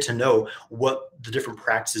eventually you'll get to know what the different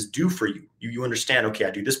practices do for you. You understand, okay, I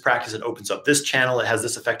do this practice, it opens up this channel, it has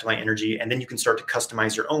this effect on my energy. And then you can start to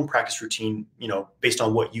customize your own practice routine, based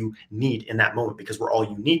on what you need in that moment, because we're all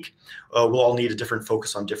unique. We'll all need a different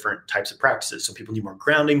focus on different types of practices. Some people need more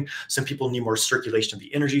grounding. Some people need more circulation of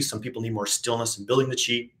the energy. Some people need more stillness and building the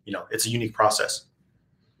chi. It's a unique process.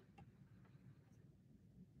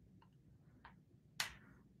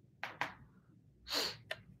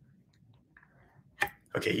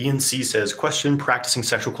 Okay, Ian C says, question, practicing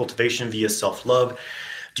sexual cultivation via self-love.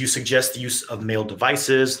 Do you suggest the use of male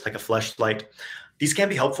devices like a fleshlight? These can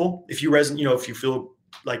be helpful if you if you feel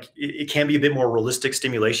like it can be a bit more realistic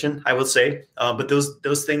stimulation, I would say. But those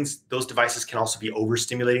devices can also be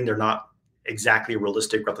overstimulating. They're not exactly a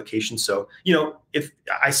realistic replication. So, if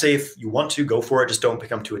you want to, go for it, just don't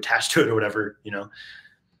become too attached to it or whatever,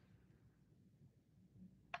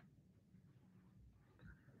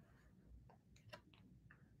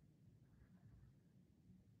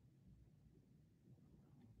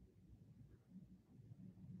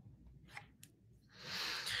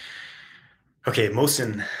 Okay,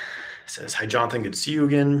 Mosin says, hi, Jonathan. Good to see you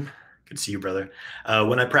again. Good to see you, brother.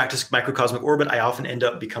 When I practice microcosmic orbit, I often end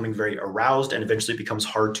up becoming very aroused, and eventually it becomes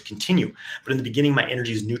hard to continue. But in the beginning, my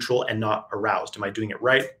energy is neutral and not aroused. Am I doing it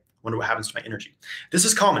right? Wonder what happens to my energy. This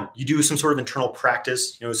is common. You do some sort of internal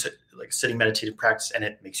practice, like sitting meditative practice, and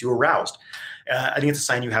it makes you aroused. I think it's a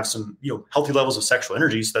sign you have some, healthy levels of sexual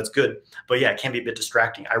energy, so that's good. But yeah, it can be a bit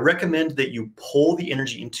distracting. I recommend that you pull the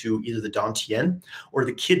energy into either the dantian or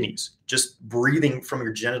the kidneys, just breathing from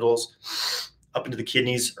your genitals up into the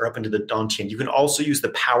kidneys or up into the dantian. You can also use the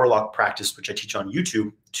power lock practice, which I teach on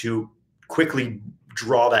YouTube, to quickly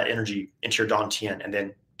draw that energy into your dantian, and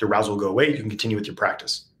then the arousal will go away. You can continue with your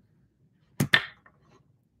practice.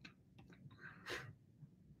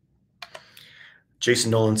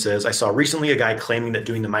 Jason Nolan says, I saw recently a guy claiming that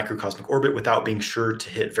doing the microcosmic orbit without being sure to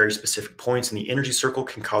hit very specific points in the energy circle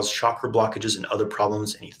can cause chakra blockages and other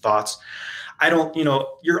problems. Any thoughts? I don't,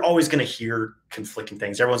 you're always going to hear conflicting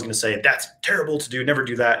things. Everyone's going to say that's terrible to do, never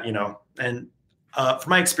do that, and from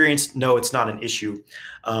my experience, no, it's not an issue.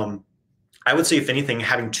 I would say, if anything,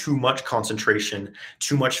 having too much concentration,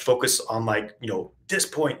 too much focus on this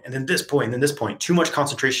point and then this point and then this point, too much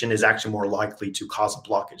concentration is actually more likely to cause a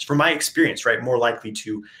blockage. From my experience, right, more likely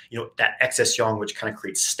to, that excess yang, which kind of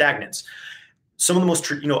creates stagnance. Some of the most,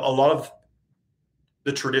 a lot of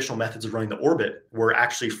the traditional methods of running the orbit were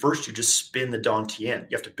actually first you just spin the Dantian.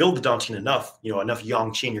 You have to build the Dantian enough yang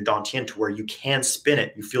qi in your Dantian to where you can spin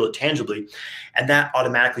it, you feel it tangibly, and that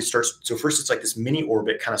automatically starts. So first it's like this mini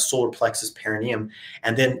orbit, kind of solar plexus perineum,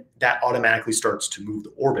 and then that automatically starts to move the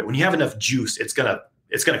orbit. When you have enough juice, it's gonna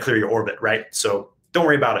clear your orbit, right? So don't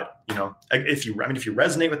worry about it. If you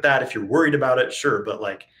resonate with that, if you're worried about it, sure, but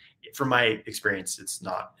from my experience, it's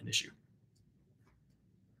not an issue.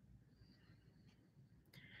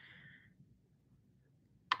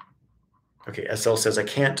 Okay, SL says, I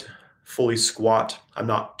can't fully squat. I'm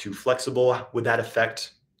not too flexible. Would that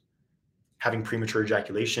affect having premature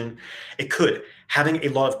ejaculation? It could. Having a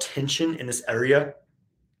lot of tension in this area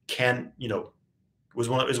can, is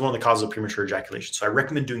one of the causes of premature ejaculation. So I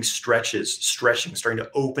recommend doing stretching, starting to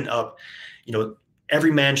open up.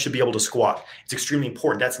 Every man should be able to squat. It's extremely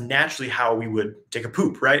important. That's naturally how we would take a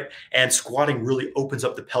poop, right? And squatting really opens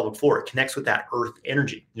up the pelvic floor. It connects with that earth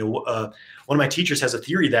energy. One of my teachers has a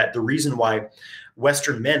theory that the reason why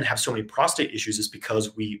Western men have so many prostate issues is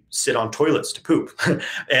because we sit on toilets to poop.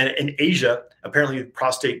 And in Asia, apparently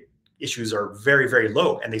prostate issues are very, very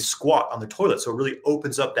low, and they squat on the toilet. So it really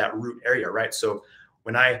opens up that root area, right? So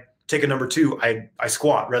when I take a number two, I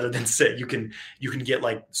squat rather than sit. You can get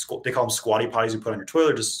they call them squatty potties you put on your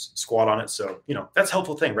toilet, just squat on it. So, that's a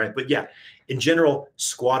helpful thing, right? But yeah, in general,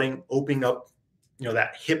 squatting, opening up,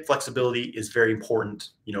 that hip flexibility is very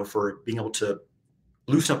important, for being able to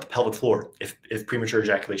loosen up the pelvic floor if premature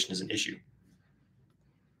ejaculation is an issue.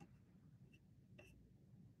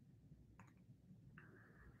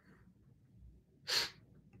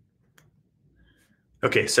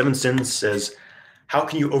 Okay, Seven Sins says, how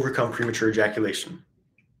can you overcome premature ejaculation?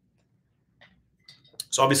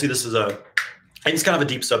 So obviously this is it's kind of a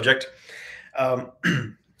deep subject.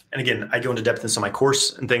 And again, I go into depth in some of my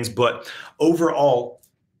course and things, but overall,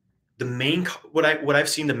 what I've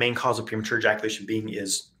seen the main cause of premature ejaculation being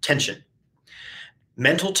is tension.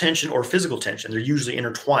 Mental tension or physical tension, they're usually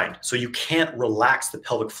intertwined. So you can't relax the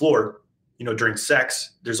pelvic floor. During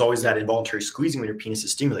sex, there's always that involuntary squeezing when your penis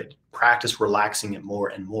is stimulated. Practice relaxing it more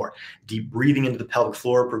and more. Deep breathing into the pelvic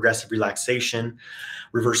floor, progressive relaxation,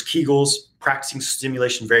 reverse Kegels, practicing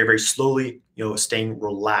stimulation very, very slowly, staying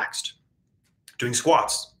relaxed. Doing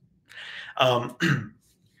squats. That's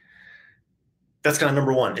kind of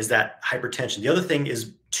number one, is that hypertension. The other thing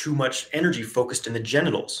is too much energy focused in the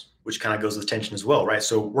genitals, which kind of goes with tension as well, right?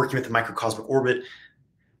 So working with the microcosmic orbit,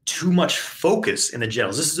 too much focus in the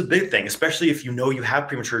genitals. This is a big thing, especially if you have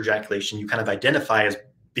premature ejaculation, you kind of identify as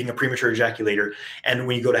being a premature ejaculator. And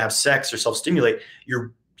when you go to have sex or self-stimulate,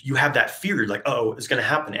 you have that fear. You're like, oh, it's going to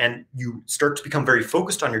happen. And you start to become very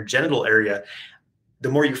focused on your genital area. The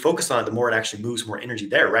more you focus on it, the more it actually moves more energy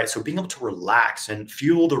there, right? So being able to relax and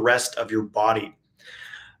fuel the rest of your body.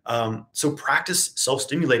 So practice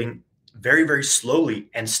self-stimulating very, very slowly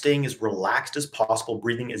and staying as relaxed as possible,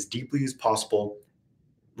 breathing as deeply as possible,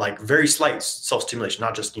 like very slight self-stimulation,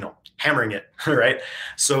 not just, hammering it, right?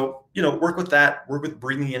 So, work with that, work with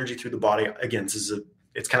breathing the energy through the body. Again,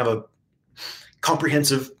 it's kind of a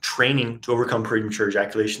comprehensive training to overcome premature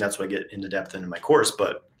ejaculation. That's what I get into depth in my course,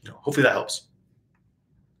 but hopefully that helps.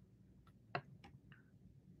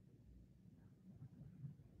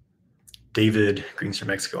 David, greetings from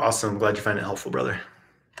Mexico. Awesome. Glad you find it helpful, brother.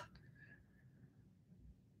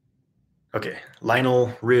 Okay,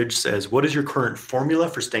 Lionel Ridge says, what is your current formula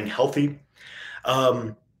for staying healthy?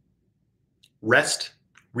 Rest,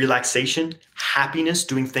 relaxation, happiness,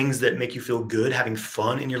 doing things that make you feel good, having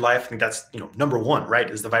fun in your life. I think that's, number one, right,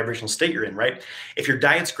 is the vibrational state you're in, right? If your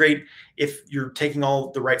diet's great, if you're taking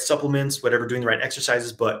all the right supplements, whatever, doing the right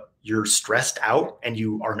exercises, but you're stressed out and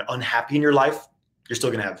you are unhappy in your life, you're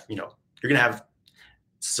still going to have, you're going to have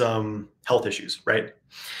some health issues, right?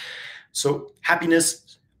 So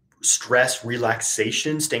happiness, stress,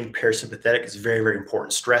 relaxation, staying parasympathetic is very, very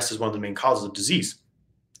important. Stress is one of the main causes of disease.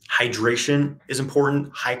 Hydration is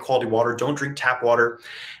important. High quality water. Don't drink tap water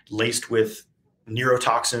laced with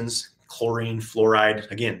neurotoxins, chlorine,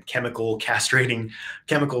 fluoride, again, castrating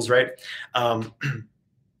chemicals, right?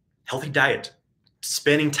 Healthy diet,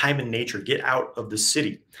 spending time in nature, get out of the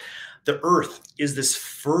city. The earth is this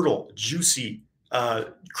fertile, juicy,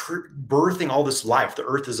 birthing all this life. The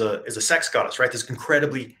earth is a sex goddess, right? This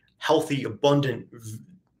incredibly healthy, abundant,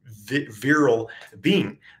 virile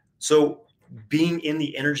being. So being in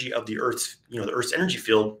the energy of the Earth's, the Earth's energy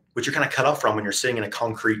field, which you're kind of cut off from when you're sitting in a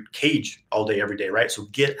concrete cage all day, every day, right? So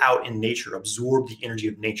get out in nature, absorb the energy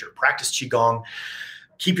of nature, practice Qigong,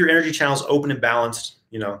 keep your energy channels open and balanced,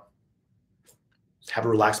 have a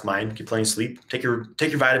relaxed mind, get plenty of sleep, take your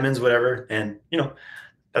vitamins, whatever. And,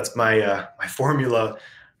 that's my formula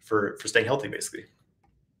for staying healthy, basically.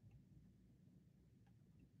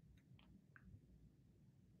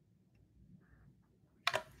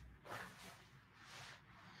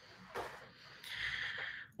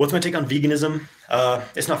 What's my take on veganism?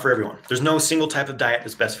 It's not for everyone. There's no single type of diet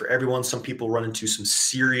that's best for everyone. Some people run into some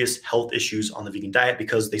serious health issues on the vegan diet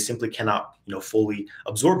because they simply cannot, fully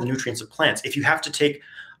absorb the nutrients of plants. If you have to take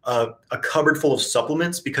a cupboard full of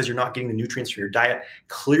supplements because you're not getting the nutrients from your diet,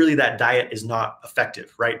 clearly that diet is not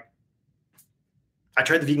effective, right? I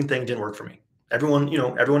tried the vegan thing, didn't work for me.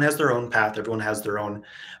 Everyone has their own path. Everyone has their own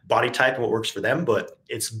body type and what works for them, but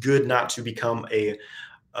it's good not to become a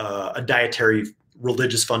dietary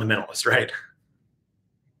religious fundamentalist, right?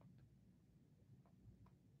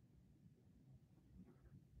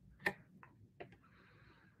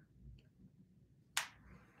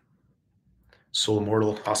 Soul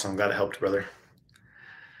Immortal. Awesome. I'm glad it helped, brother.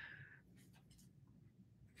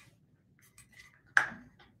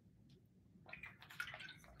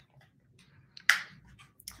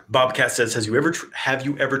 Bobcat says, have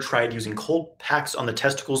you ever tried using cold packs on the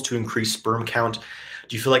testicles to increase sperm count?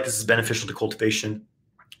 Do you feel like this is beneficial to cultivation?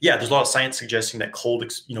 Yeah, there's a lot of science suggesting that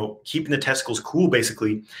keeping the testicles cool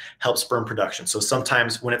basically helps sperm production. So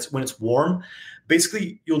sometimes when it's warm,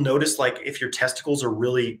 basically you'll notice like if your testicles are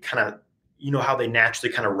really kind of, how they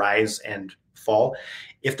naturally kind of rise and fall.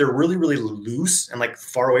 If they're really, really loose and like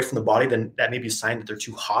far away from the body, then that may be a sign that they're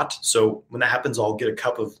too hot. So when that happens, I'll get a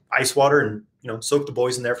cup of ice water and, soak the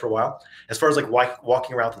boys in there for a while. As far as like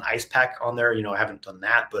walking around with an ice pack on there, I haven't done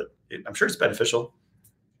that, but I'm sure it's beneficial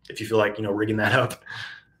if you feel like, rigging that up.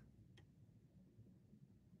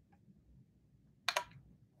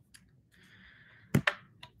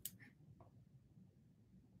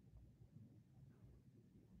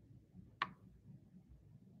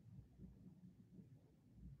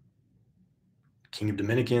 King of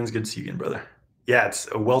Dominicans, good to see you again, brother. Yeah, it's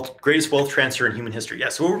greatest wealth transfer in human history. Yeah,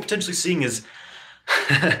 so what we're potentially seeing is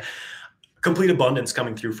complete abundance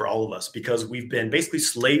coming through for all of us because we've been basically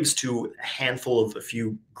slaves to a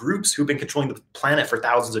few groups who've been controlling the planet for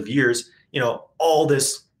thousands of years. All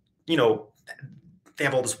this, they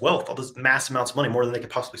have all this wealth, all this mass amounts of money, more than they could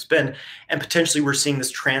possibly spend. And potentially we're seeing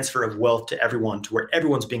this transfer of wealth to everyone, to where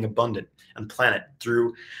everyone's being abundant on the planet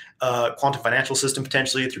through quantum financial system,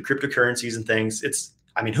 potentially through cryptocurrencies and things.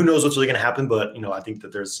 Who knows what's really going to happen, but I think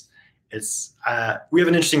that we have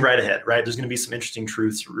an interesting ride ahead, right? There's going to be some interesting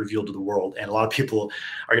truths revealed to the world, and a lot of people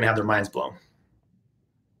are going to have their minds blown.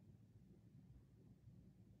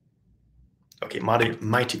 Okay,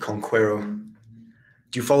 Mighty Conquero.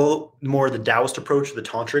 Do you follow more of the Taoist approach or the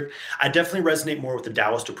tantric? I definitely resonate more with the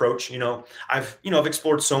Taoist approach. I've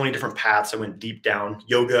explored so many different paths. I went deep down: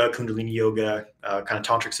 yoga, Kundalini yoga, kind of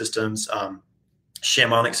tantric systems,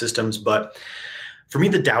 shamanic systems. But for me,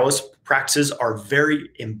 the Taoist practices are very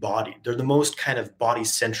embodied. They're the most kind of body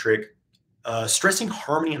centric, stressing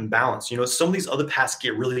harmony and balance. Some of these other paths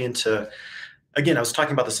get really into. Again, I was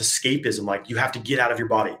talking about this escapism, like you have to get out of your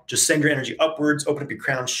body, just send your energy upwards, open up your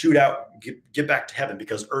crown, shoot out, get back to heaven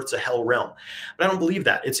because Earth's a hell realm. But I don't believe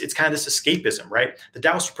that. It's kind of this escapism, right? The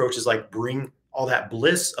Taoist approach is like bring all that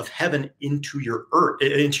bliss of heaven into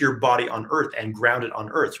your body on Earth and ground it on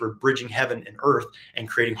Earth. So we're bridging heaven and Earth and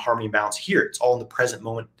creating harmony and balance here. It's all in the present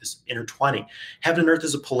moment, this intertwining. Heaven and Earth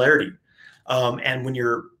is a polarity. And when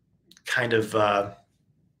you're kind of,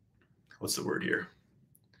 what's the word here?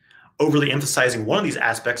 Overly emphasizing one of these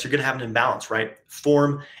aspects, you're going to have an imbalance, right?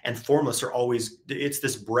 Form and formless are always, it's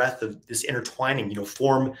this breath of this intertwining,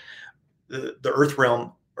 form, the earth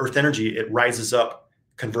realm, earth energy, it rises up,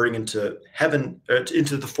 converting into heaven,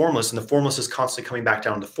 into the formless, and the formless is constantly coming back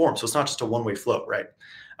down to form. So it's not just a one-way flow, right?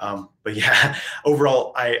 But yeah,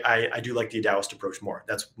 overall, I do like the Taoist approach more.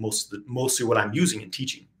 That's mostly what I'm using and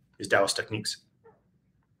teaching is Taoist techniques.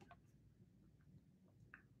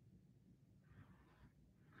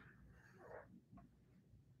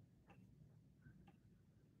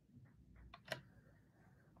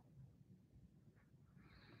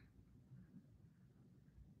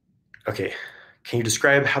 Okay, can you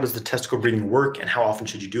describe how does the testicle breathing work and how often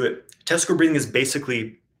should you do it? Testicle breathing is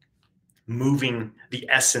basically moving the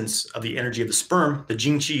essence of the energy of the sperm, the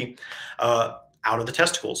Jing Qi, out of the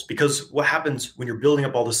testicles. Because what happens when you're building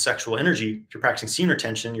up all this sexual energy, if you're practicing semen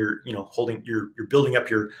retention, you're building up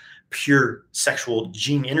your pure sexual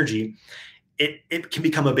gene energy. It can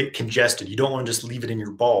become a bit congested. You don't want to just leave it in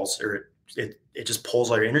your balls, or it just pulls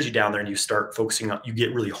all your energy down there, and you start focusing on, you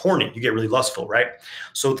get really horny, you get really lustful, right?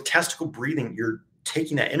 So the testicle breathing, you're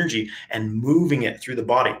taking that energy and moving it through the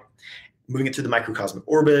body, moving it through the microcosmic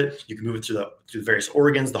orbit. You can move it through the various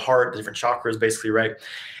organs, the heart, the different chakras, basically, right?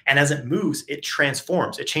 And as it moves, it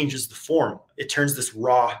transforms, it changes the form. It turns this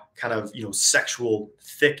raw kind of, sexual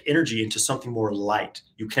thick energy into something more light.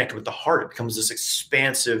 You connect it with the heart, it becomes this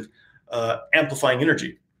expansive, amplifying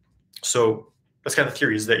energy. So that's kind of the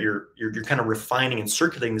theory, is that you're kind of refining and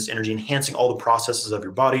circulating this energy, enhancing all the processes of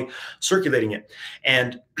your body, circulating it.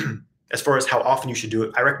 And as far as how often you should do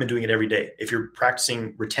it, I recommend doing it every day. If you're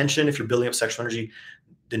practicing retention, if you're building up sexual energy,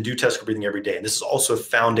 then do testicle breathing every day. And this is also a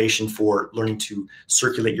foundation for learning to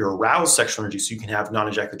circulate your aroused sexual energy so you can have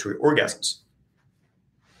non-ejaculatory orgasms.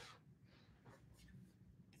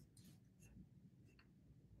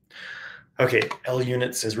 Okay, L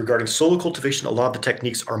Unit says, regarding solo cultivation, a lot of the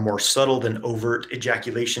techniques are more subtle than overt.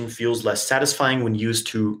 Ejaculation feels less satisfying when used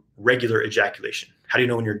to regular ejaculation. How do you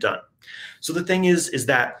know when you're done? So the thing is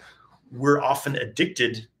that we're often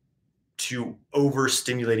addicted to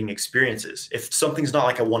overstimulating experiences. If something's not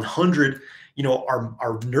like a 100,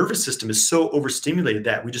 our nervous system is so overstimulated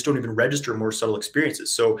that we just don't even register more subtle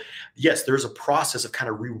experiences. So yes, there's a process of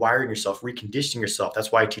kind of rewiring yourself, reconditioning yourself.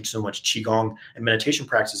 That's why I teach so much Qigong and meditation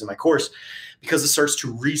practices in my course, because it starts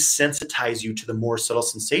to resensitize you to the more subtle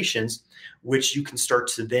sensations, which you can start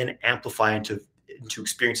to then amplify into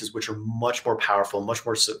experiences which are much more powerful, much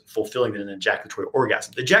more fulfilling than an ejaculatory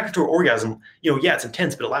orgasm. The ejaculatory orgasm, it's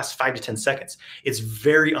intense, but it lasts 5 to 10 seconds. It's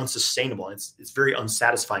very unsustainable. And it's very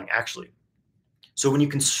unsatisfying, actually. So when you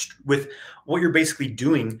can, with what you're basically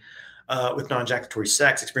doing with non-ejaculatory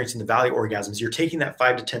sex, experiencing the valley orgasms, you're taking that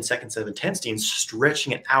 5 to 10 seconds of intensity and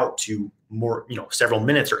stretching it out to more, several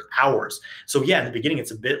minutes or hours. So yeah, in the beginning,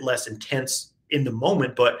 it's a bit less intense in the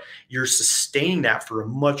moment, but you're sustaining that for a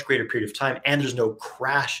much greater period of time, and there's no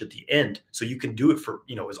crash at the end. So you can do it for,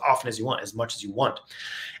 as often as you want, as much as you want.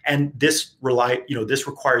 And this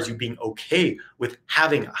requires you being okay with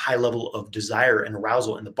having a high level of desire and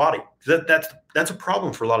arousal in the body. That's a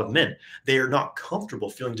problem for a lot of men. They are not comfortable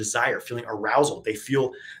feeling desire, feeling arousal. They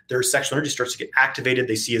feel their sexual energy starts to get activated.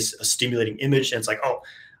 They see a stimulating image, and it's like, oh,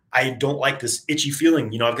 I don't like this itchy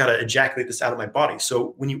feeling. I've got to ejaculate this out of my body.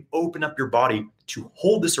 So when you open up your body to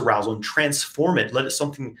hold this arousal and transform it, let it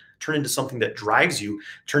turn into something that drives you,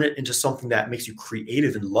 turn it into something that makes you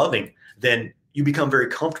creative and loving, then you become very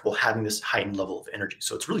comfortable having this heightened level of energy.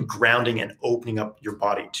 So it's really grounding and opening up your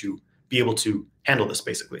body to be able to handle this,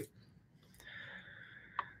 basically.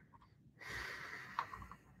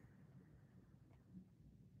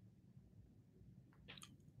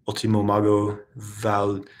 Ultimo Mago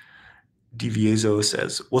Valdivieso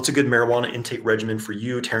says, what's a good marijuana intake regimen for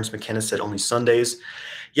you? Terrence McKenna said only Sundays.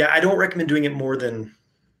 Yeah, I don't recommend doing it more than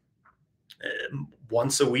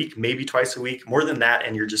once a week, maybe twice a week. More than that,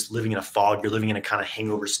 and you're just living in a fog. You're living in a kind of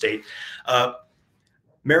hangover state.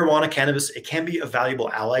 Marijuana, cannabis, it can be a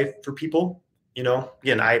valuable ally for people.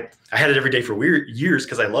 Again, I had it every day for years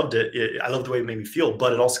because I loved it. I loved the way it made me feel,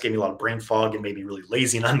 but it also gave me a lot of brain fog and made me really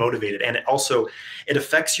lazy and unmotivated. And it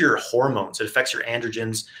affects your hormones. It affects your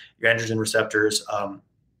androgens, your androgen receptors.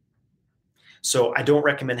 So I don't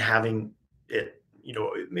recommend having it,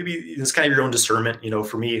 maybe it's kind of your own discernment.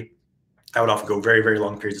 For me, I would often go very, very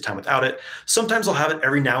long periods of time without it. Sometimes I'll have it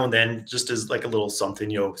every now and then, just as like a little something,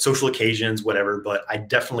 social occasions, whatever, but I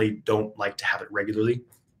definitely don't like to have it regularly.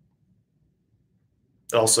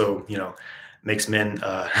 It also, makes men,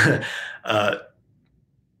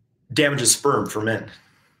 damages sperm for men.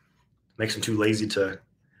 Makes them too lazy to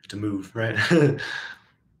move, right?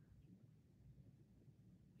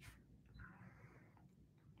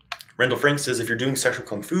 Randall Frank says, if you're doing sexual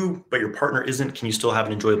kung fu, but your partner isn't, can you still have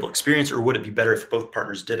an enjoyable experience, or would it be better if both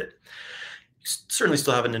partners did it? You certainly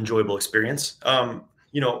still have an enjoyable experience. When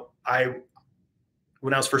I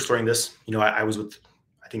was first learning this, I was with,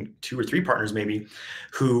 I think 2 or 3 partners maybe,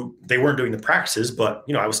 who they weren't doing the practices, but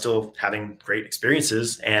I was still having great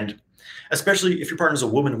experiences. And especially if your partner's a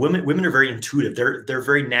woman, women are very intuitive. They're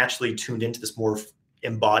very naturally tuned into this more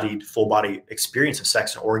embodied full body experience of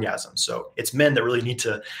sex and orgasm. So it's men that really need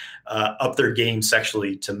to up their game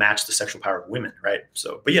sexually to match the sexual power of women, right?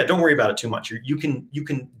 So, but yeah, don't worry about it too much. You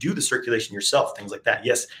can do the circulation yourself, things like that.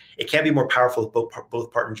 Yes, it can be more powerful if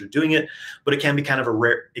both partners are doing it, but it can be kind of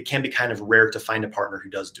rare to find a partner who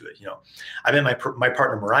does do it. I met my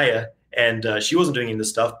partner Mariah, and she wasn't doing any of this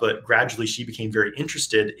stuff, but gradually she became very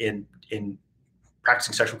interested in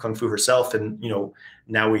practicing sexual kung fu herself. And,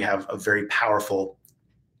 now we have a very powerful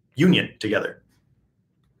union together.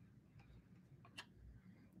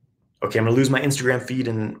 Okay, I'm going to lose my Instagram feed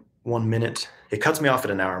in 1 minute. It cuts me off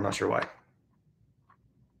at an hour. I'm not sure why.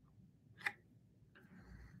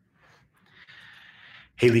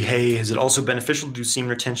 Haley, hey, is it also beneficial to do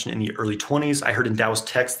semen retention in the early 20s? I heard in Taoist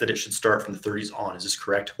text that it should start from the 30s on. Is this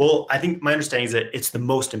correct? Well, I think my understanding is that it's the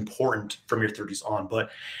most important from your 30s on.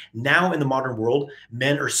 But now in the modern world,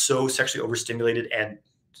 men are so sexually overstimulated and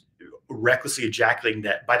recklessly ejaculating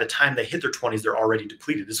that by the time they hit their 20s, they're already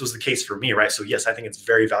depleted. This was the case for me, right? So yes, I think it's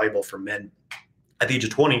very valuable for men at the age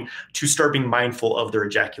of 20 to start being mindful of their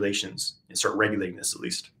ejaculations and start regulating this at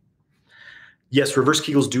least. Yes, reverse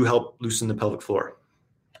Kegels do help loosen the pelvic floor.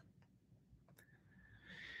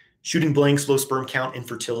 Shooting blanks, low sperm count,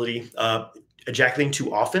 infertility, ejaculating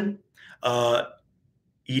too often,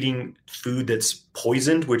 eating food that's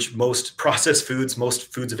poisoned, which most processed foods,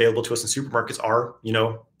 most foods available to us in supermarkets are,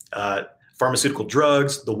 pharmaceutical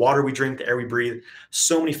drugs, the water we drink, the air we breathe,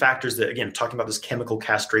 so many factors that, again, talking about this chemical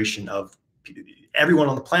castration of everyone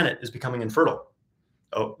on the planet is becoming infertile.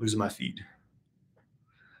 Oh, losing my feed.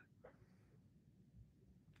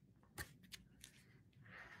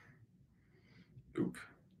 Oop.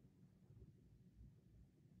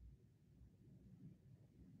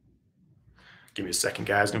 Give me a second,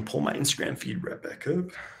 guys. I'm going to pull my Instagram feed right back up.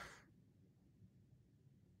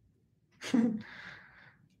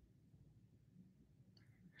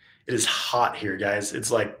 It is hot here, guys. It's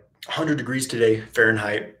like 100 degrees today,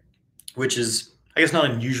 Fahrenheit, which is, I guess, not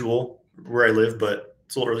unusual where I live, but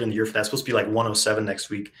it's a little early in the year for that. It's supposed to be like 107 next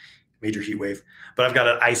week, major heat wave. But I've got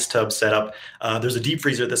an ice tub set up. There's a deep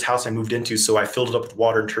freezer at this house I moved into, so I filled it up with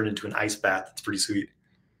water and turned it into an ice bath. It's pretty sweet.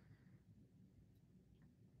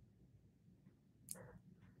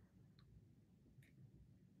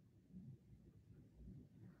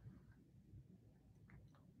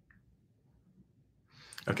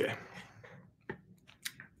 Okay.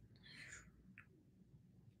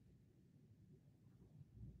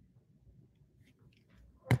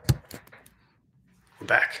 We're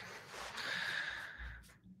back.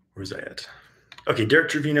 Where's I at? Okay, Derek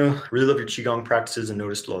Trevino, really love your Qigong practices and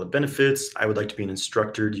noticed a lot of benefits. I would like to be an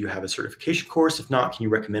instructor. Do you have a certification course? If not, can you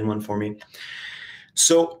recommend one for me?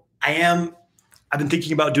 So I've been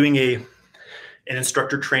thinking about doing an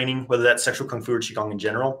instructor training, whether that's sexual kung fu or Qigong in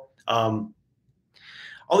general.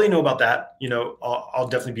 I'll let you know about that. I'll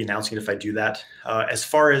definitely be announcing it if I do that. As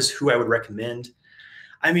far as who I would recommend,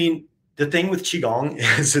 I mean, the thing with Qigong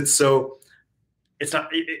is it's not,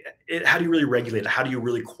 how do you really regulate it? How do you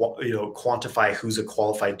really quantify who's a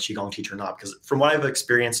qualified Qigong teacher or not? Because from what I've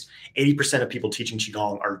experienced, 80% of people teaching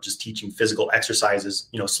Qigong are just teaching physical exercises,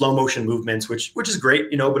 slow motion movements, which is great,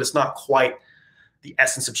 but it's not quite the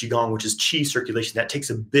essence of Qigong, which is Qi circulation. That takes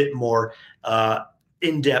a bit more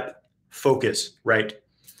in-depth focus, right?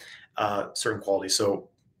 Certain qualities. So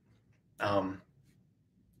some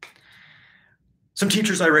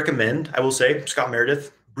teachers I recommend, I will say, Scott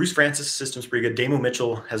Meredith, Bruce Francis' system's pretty good. Damo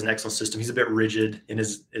Mitchell has an excellent system. He's a bit rigid in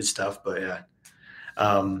his stuff, but yeah.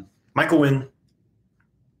 Michael Wynn.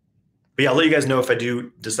 But yeah, I'll let you guys know if I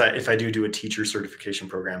do do a teacher certification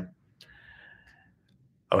program.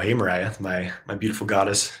 Oh, hey, Mariah, my beautiful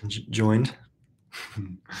goddess joined.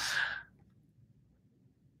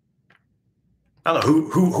 I don't know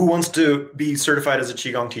who wants to be certified as a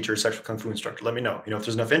Qigong teacher or sexual kung fu instructor. Let me know. If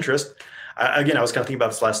there's enough interest. I was kind of thinking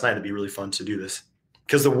about this last night. It'd be really fun to do this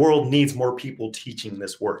because the world needs more people teaching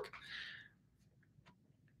this work.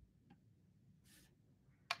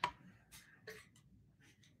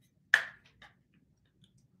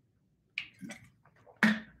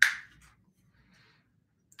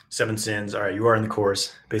 Seven Sins. All right, you are in the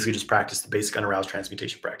course. Basically just practice the basic unaroused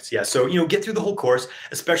transmutation practice. Yeah, so, get through the whole course,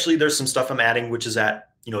 especially there's some stuff I'm adding, which is at,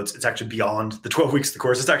 it's actually beyond the 12 weeks of the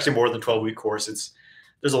course. It's actually more than the 12-week course.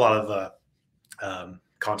 There's a lot of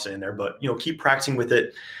content in there, but, keep practicing with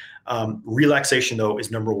it. Relaxation, though,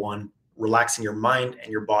 is number one. Relaxing your mind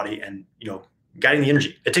and your body and, guiding the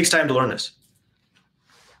energy. It takes time to learn this.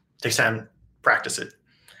 It takes time to practice it.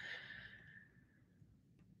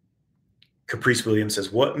 Caprice Williams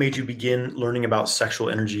says, what made you begin learning about sexual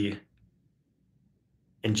energy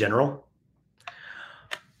in general?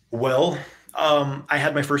 Well, I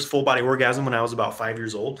had my first full body orgasm when I was about 5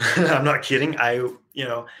 years old. I'm not kidding.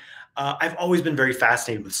 I've always been very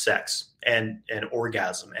fascinated with sex and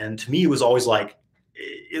orgasm. And to me, it was always like,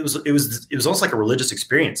 it was almost like a religious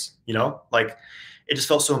experience, like it just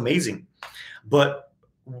felt so amazing. But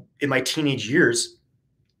in my teenage years,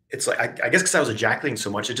 it's like, I guess because I was ejaculating so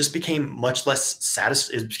much, it just became much less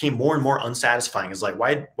it became more and more unsatisfying. It's like,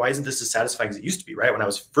 why isn't this as satisfying as it used to be, right? When I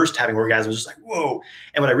was first having orgasms, it was just like, whoa.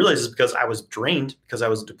 And what I realized is because I was drained, because I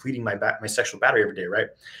was depleting my sexual battery every day, right?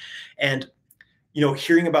 And,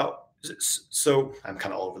 hearing about, so I'm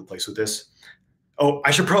kind of all over the place with this. Oh,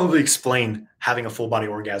 I should probably explain having a full body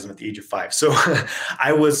orgasm at the age of 5. So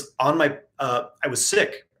I was I was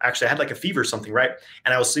sick. Actually, I had like a fever or something, right?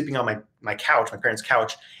 And I was sleeping on my couch, my parents'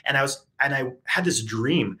 couch, and I had this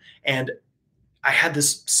dream, and I had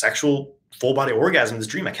this sexual full body orgasm in this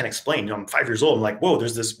dream. I can't explain. I'm 5 years old. I'm like, whoa,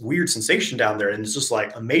 there's this weird sensation down there, and it's just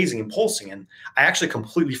like amazing and pulsing. And I actually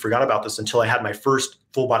completely forgot about this until I had my first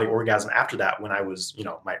full body orgasm after that, when I was,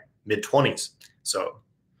 my mid-20s. So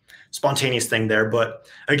spontaneous thing there. But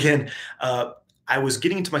again, I was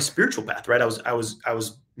getting into my spiritual path, right? I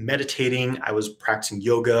was meditating, I was practicing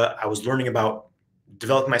yoga, I was learning about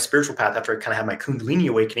developing my spiritual path after I kind of had my Kundalini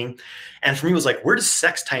awakening. And for me, it was like, where does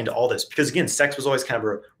sex tie into all this? Because again, sex was always kind of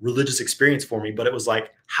a religious experience for me, but it was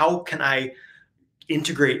like, how can I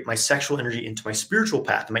integrate my sexual energy into my spiritual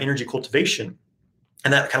path and my energy cultivation?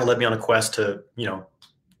 And that kind of led me on a quest to,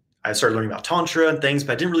 I started learning about Tantra and things,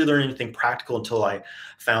 but I didn't really learn anything practical until I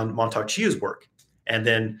found Montauk Chia's work. And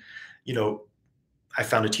then, I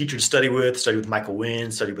found a teacher to studied with Michael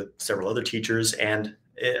Wynn, studied with several other teachers. And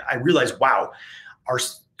I realized, wow,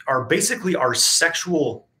 basically our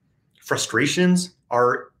sexual frustrations,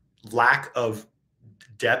 our lack of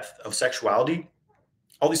depth of sexuality,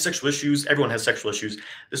 all these sexual issues, everyone has sexual issues.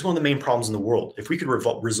 This is one of the main problems in the world. If we could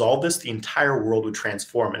resolve this, the entire world would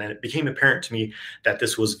transform. And it became apparent to me that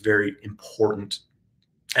this was very important.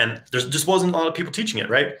 And there just wasn't a lot of people teaching it,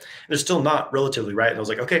 right? And there's still not, relatively, right? And I was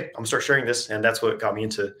like, okay, I'm gonna start sharing this. And that's what got me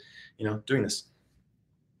into, doing this.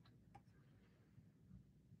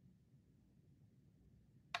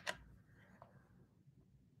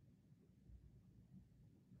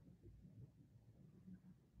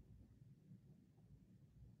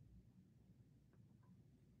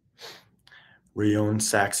 Rayon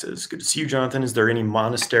Saxes. Good to see you, Jonathan. Is there any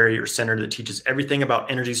monastery or center that teaches everything about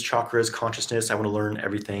energies, chakras, consciousness? I want to learn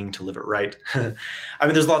everything to live it right. I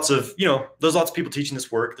mean, there's lots of people teaching this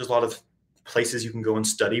work. There's a lot of places you can go and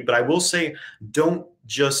study, but I will say, I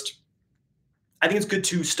think it's good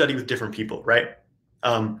to study with different people, right?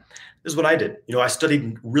 This is what I did. I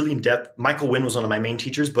studied really in depth. Michael Wynn was one of my main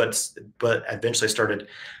teachers, but eventually I started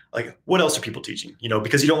like, what else are people teaching?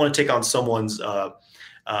 Because you don't want to take on someone's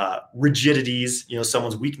rigidities,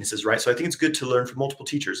 someone's weaknesses, right? So I think it's good to learn from multiple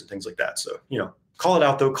teachers and things like that. So, call it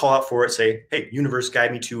out though, call out for it, say, hey, universe,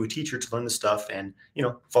 guide me to a teacher to learn this stuff, and,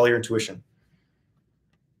 follow your intuition.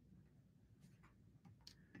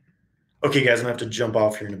 Okay, guys, I'm gonna have to jump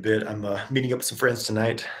off here in a bit. I'm meeting up with some friends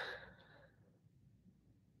tonight,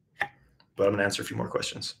 but I'm gonna answer a few more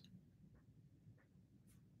questions.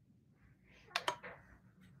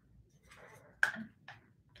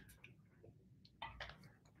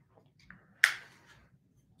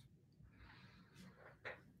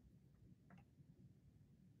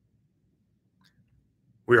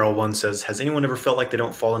 We're All One says, has anyone ever felt like they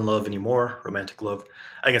don't fall in love anymore? Romantic love.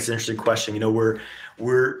 I think it's an interesting question.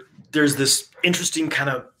 There's this interesting kind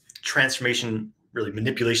of transformation, really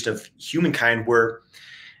manipulation of humankind, where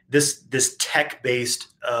this tech-based,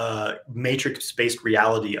 matrix-based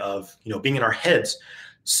reality of, being in our heads,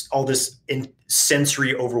 all this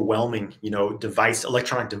sensory overwhelming,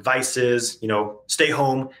 electronic devices, stay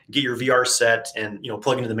home, get your VR set, and,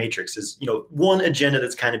 plug into the matrix is, one agenda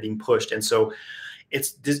that's kind of being pushed. And so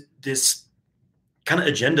it's this kind of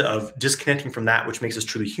agenda of disconnecting from that which makes us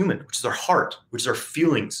truly human, which is our heart, which is our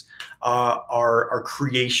feelings, our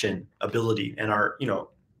creation ability, and our,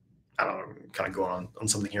 I don't know, kind of going on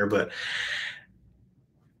something here, but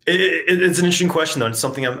it's an interesting question though, and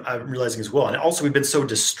something I'm realizing as well. And also, we've been so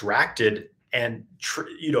distracted, and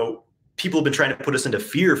people have been trying to put us into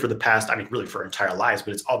fear for the past, really for our entire lives,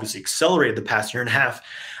 but it's obviously accelerated the past year and a half,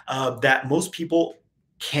 that most people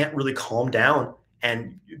can't really calm down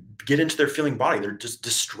and get into their feeling body. They're just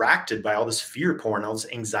distracted by all this fear porn, all this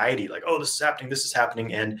anxiety, like, oh, this is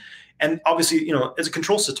happening. And obviously, it's a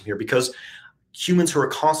control system here, because humans who are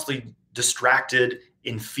constantly distracted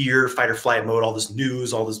in fear, fight or flight mode, all this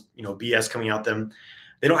news, all this, BS coming out them,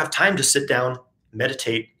 they don't have time to sit down,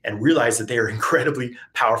 meditate, and realize that they are incredibly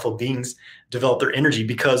powerful beings, develop their energy.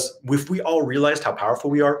 Because if we all realized how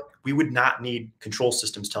powerful we are, we would not need control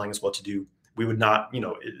systems telling us what to do. We would not,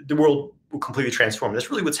 the world will completely transform. That's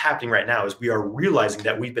really what's happening right now, is we are realizing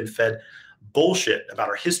that we've been fed bullshit about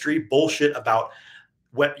our history, bullshit about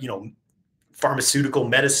what, pharmaceutical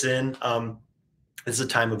medicine. This is a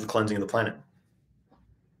time of the cleansing of the planet.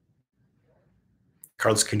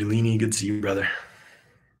 Carlos Kundalini, good to see you, brother.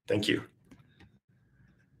 Thank you.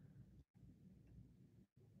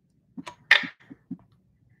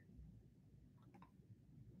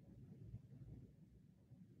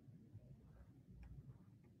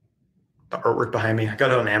 The artwork behind me, I got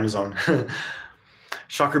it on Amazon.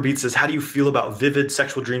 Chakra Beat says, how do you feel about vivid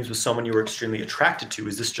sexual dreams with someone you were extremely attracted to?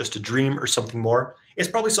 Is this just a dream or something more? It's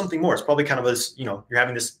probably something more. It's probably kind of this, you're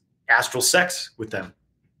having this astral sex with them.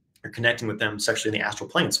 You're connecting with them sexually in the astral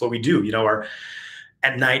plane. It's what we do.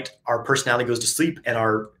 At night, our personality goes to sleep, and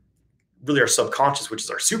our subconscious, which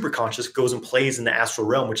is our superconscious, goes and plays in the astral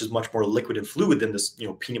realm, which is much more liquid and fluid than this,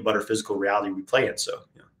 peanut butter physical reality we play in. So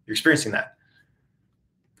you're experiencing that.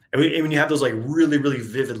 And when you have those like really, really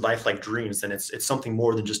vivid lifelike dreams, then it's something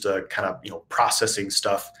more than just a kind of, processing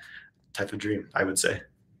stuff type of dream, I would say.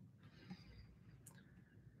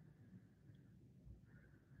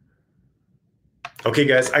 Okay,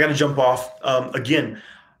 guys, I got to jump off. Again,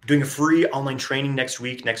 doing a free online training next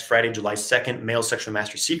week, next Friday, July 2nd, Male Sexual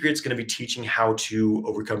Mastery Secrets. Going to be teaching how to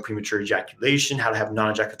overcome premature ejaculation, how to have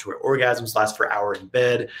non-ejaculatory orgasms, last for hours in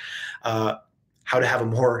bed, how to have a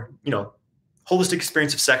more, holistic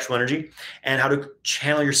experience of sexual energy, and how to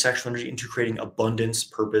channel your sexual energy into creating abundance,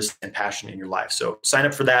 purpose, and passion in your life. So sign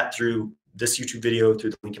up for that through this YouTube video,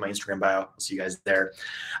 through the link in my Instagram bio. I'll see you guys there.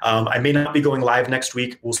 I may not be going live next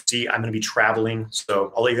week. We'll see. I'm going to be traveling,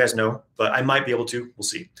 so I'll let you guys know, but I might be able to. We'll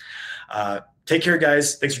see. Take care,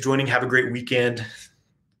 guys. Thanks for joining. Have a great weekend.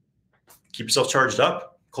 Keep yourself charged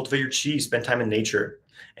up. Cultivate your chi. Spend time in nature.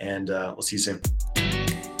 And we'll see you soon.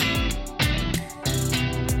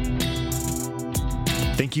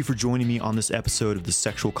 Thank you for joining me on this episode of the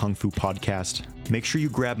Sexual Kung Fu Podcast. Make sure you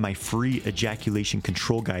grab my free ejaculation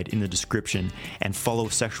control guide in the description and follow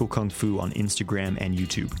Sexual Kung Fu on Instagram and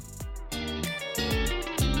YouTube.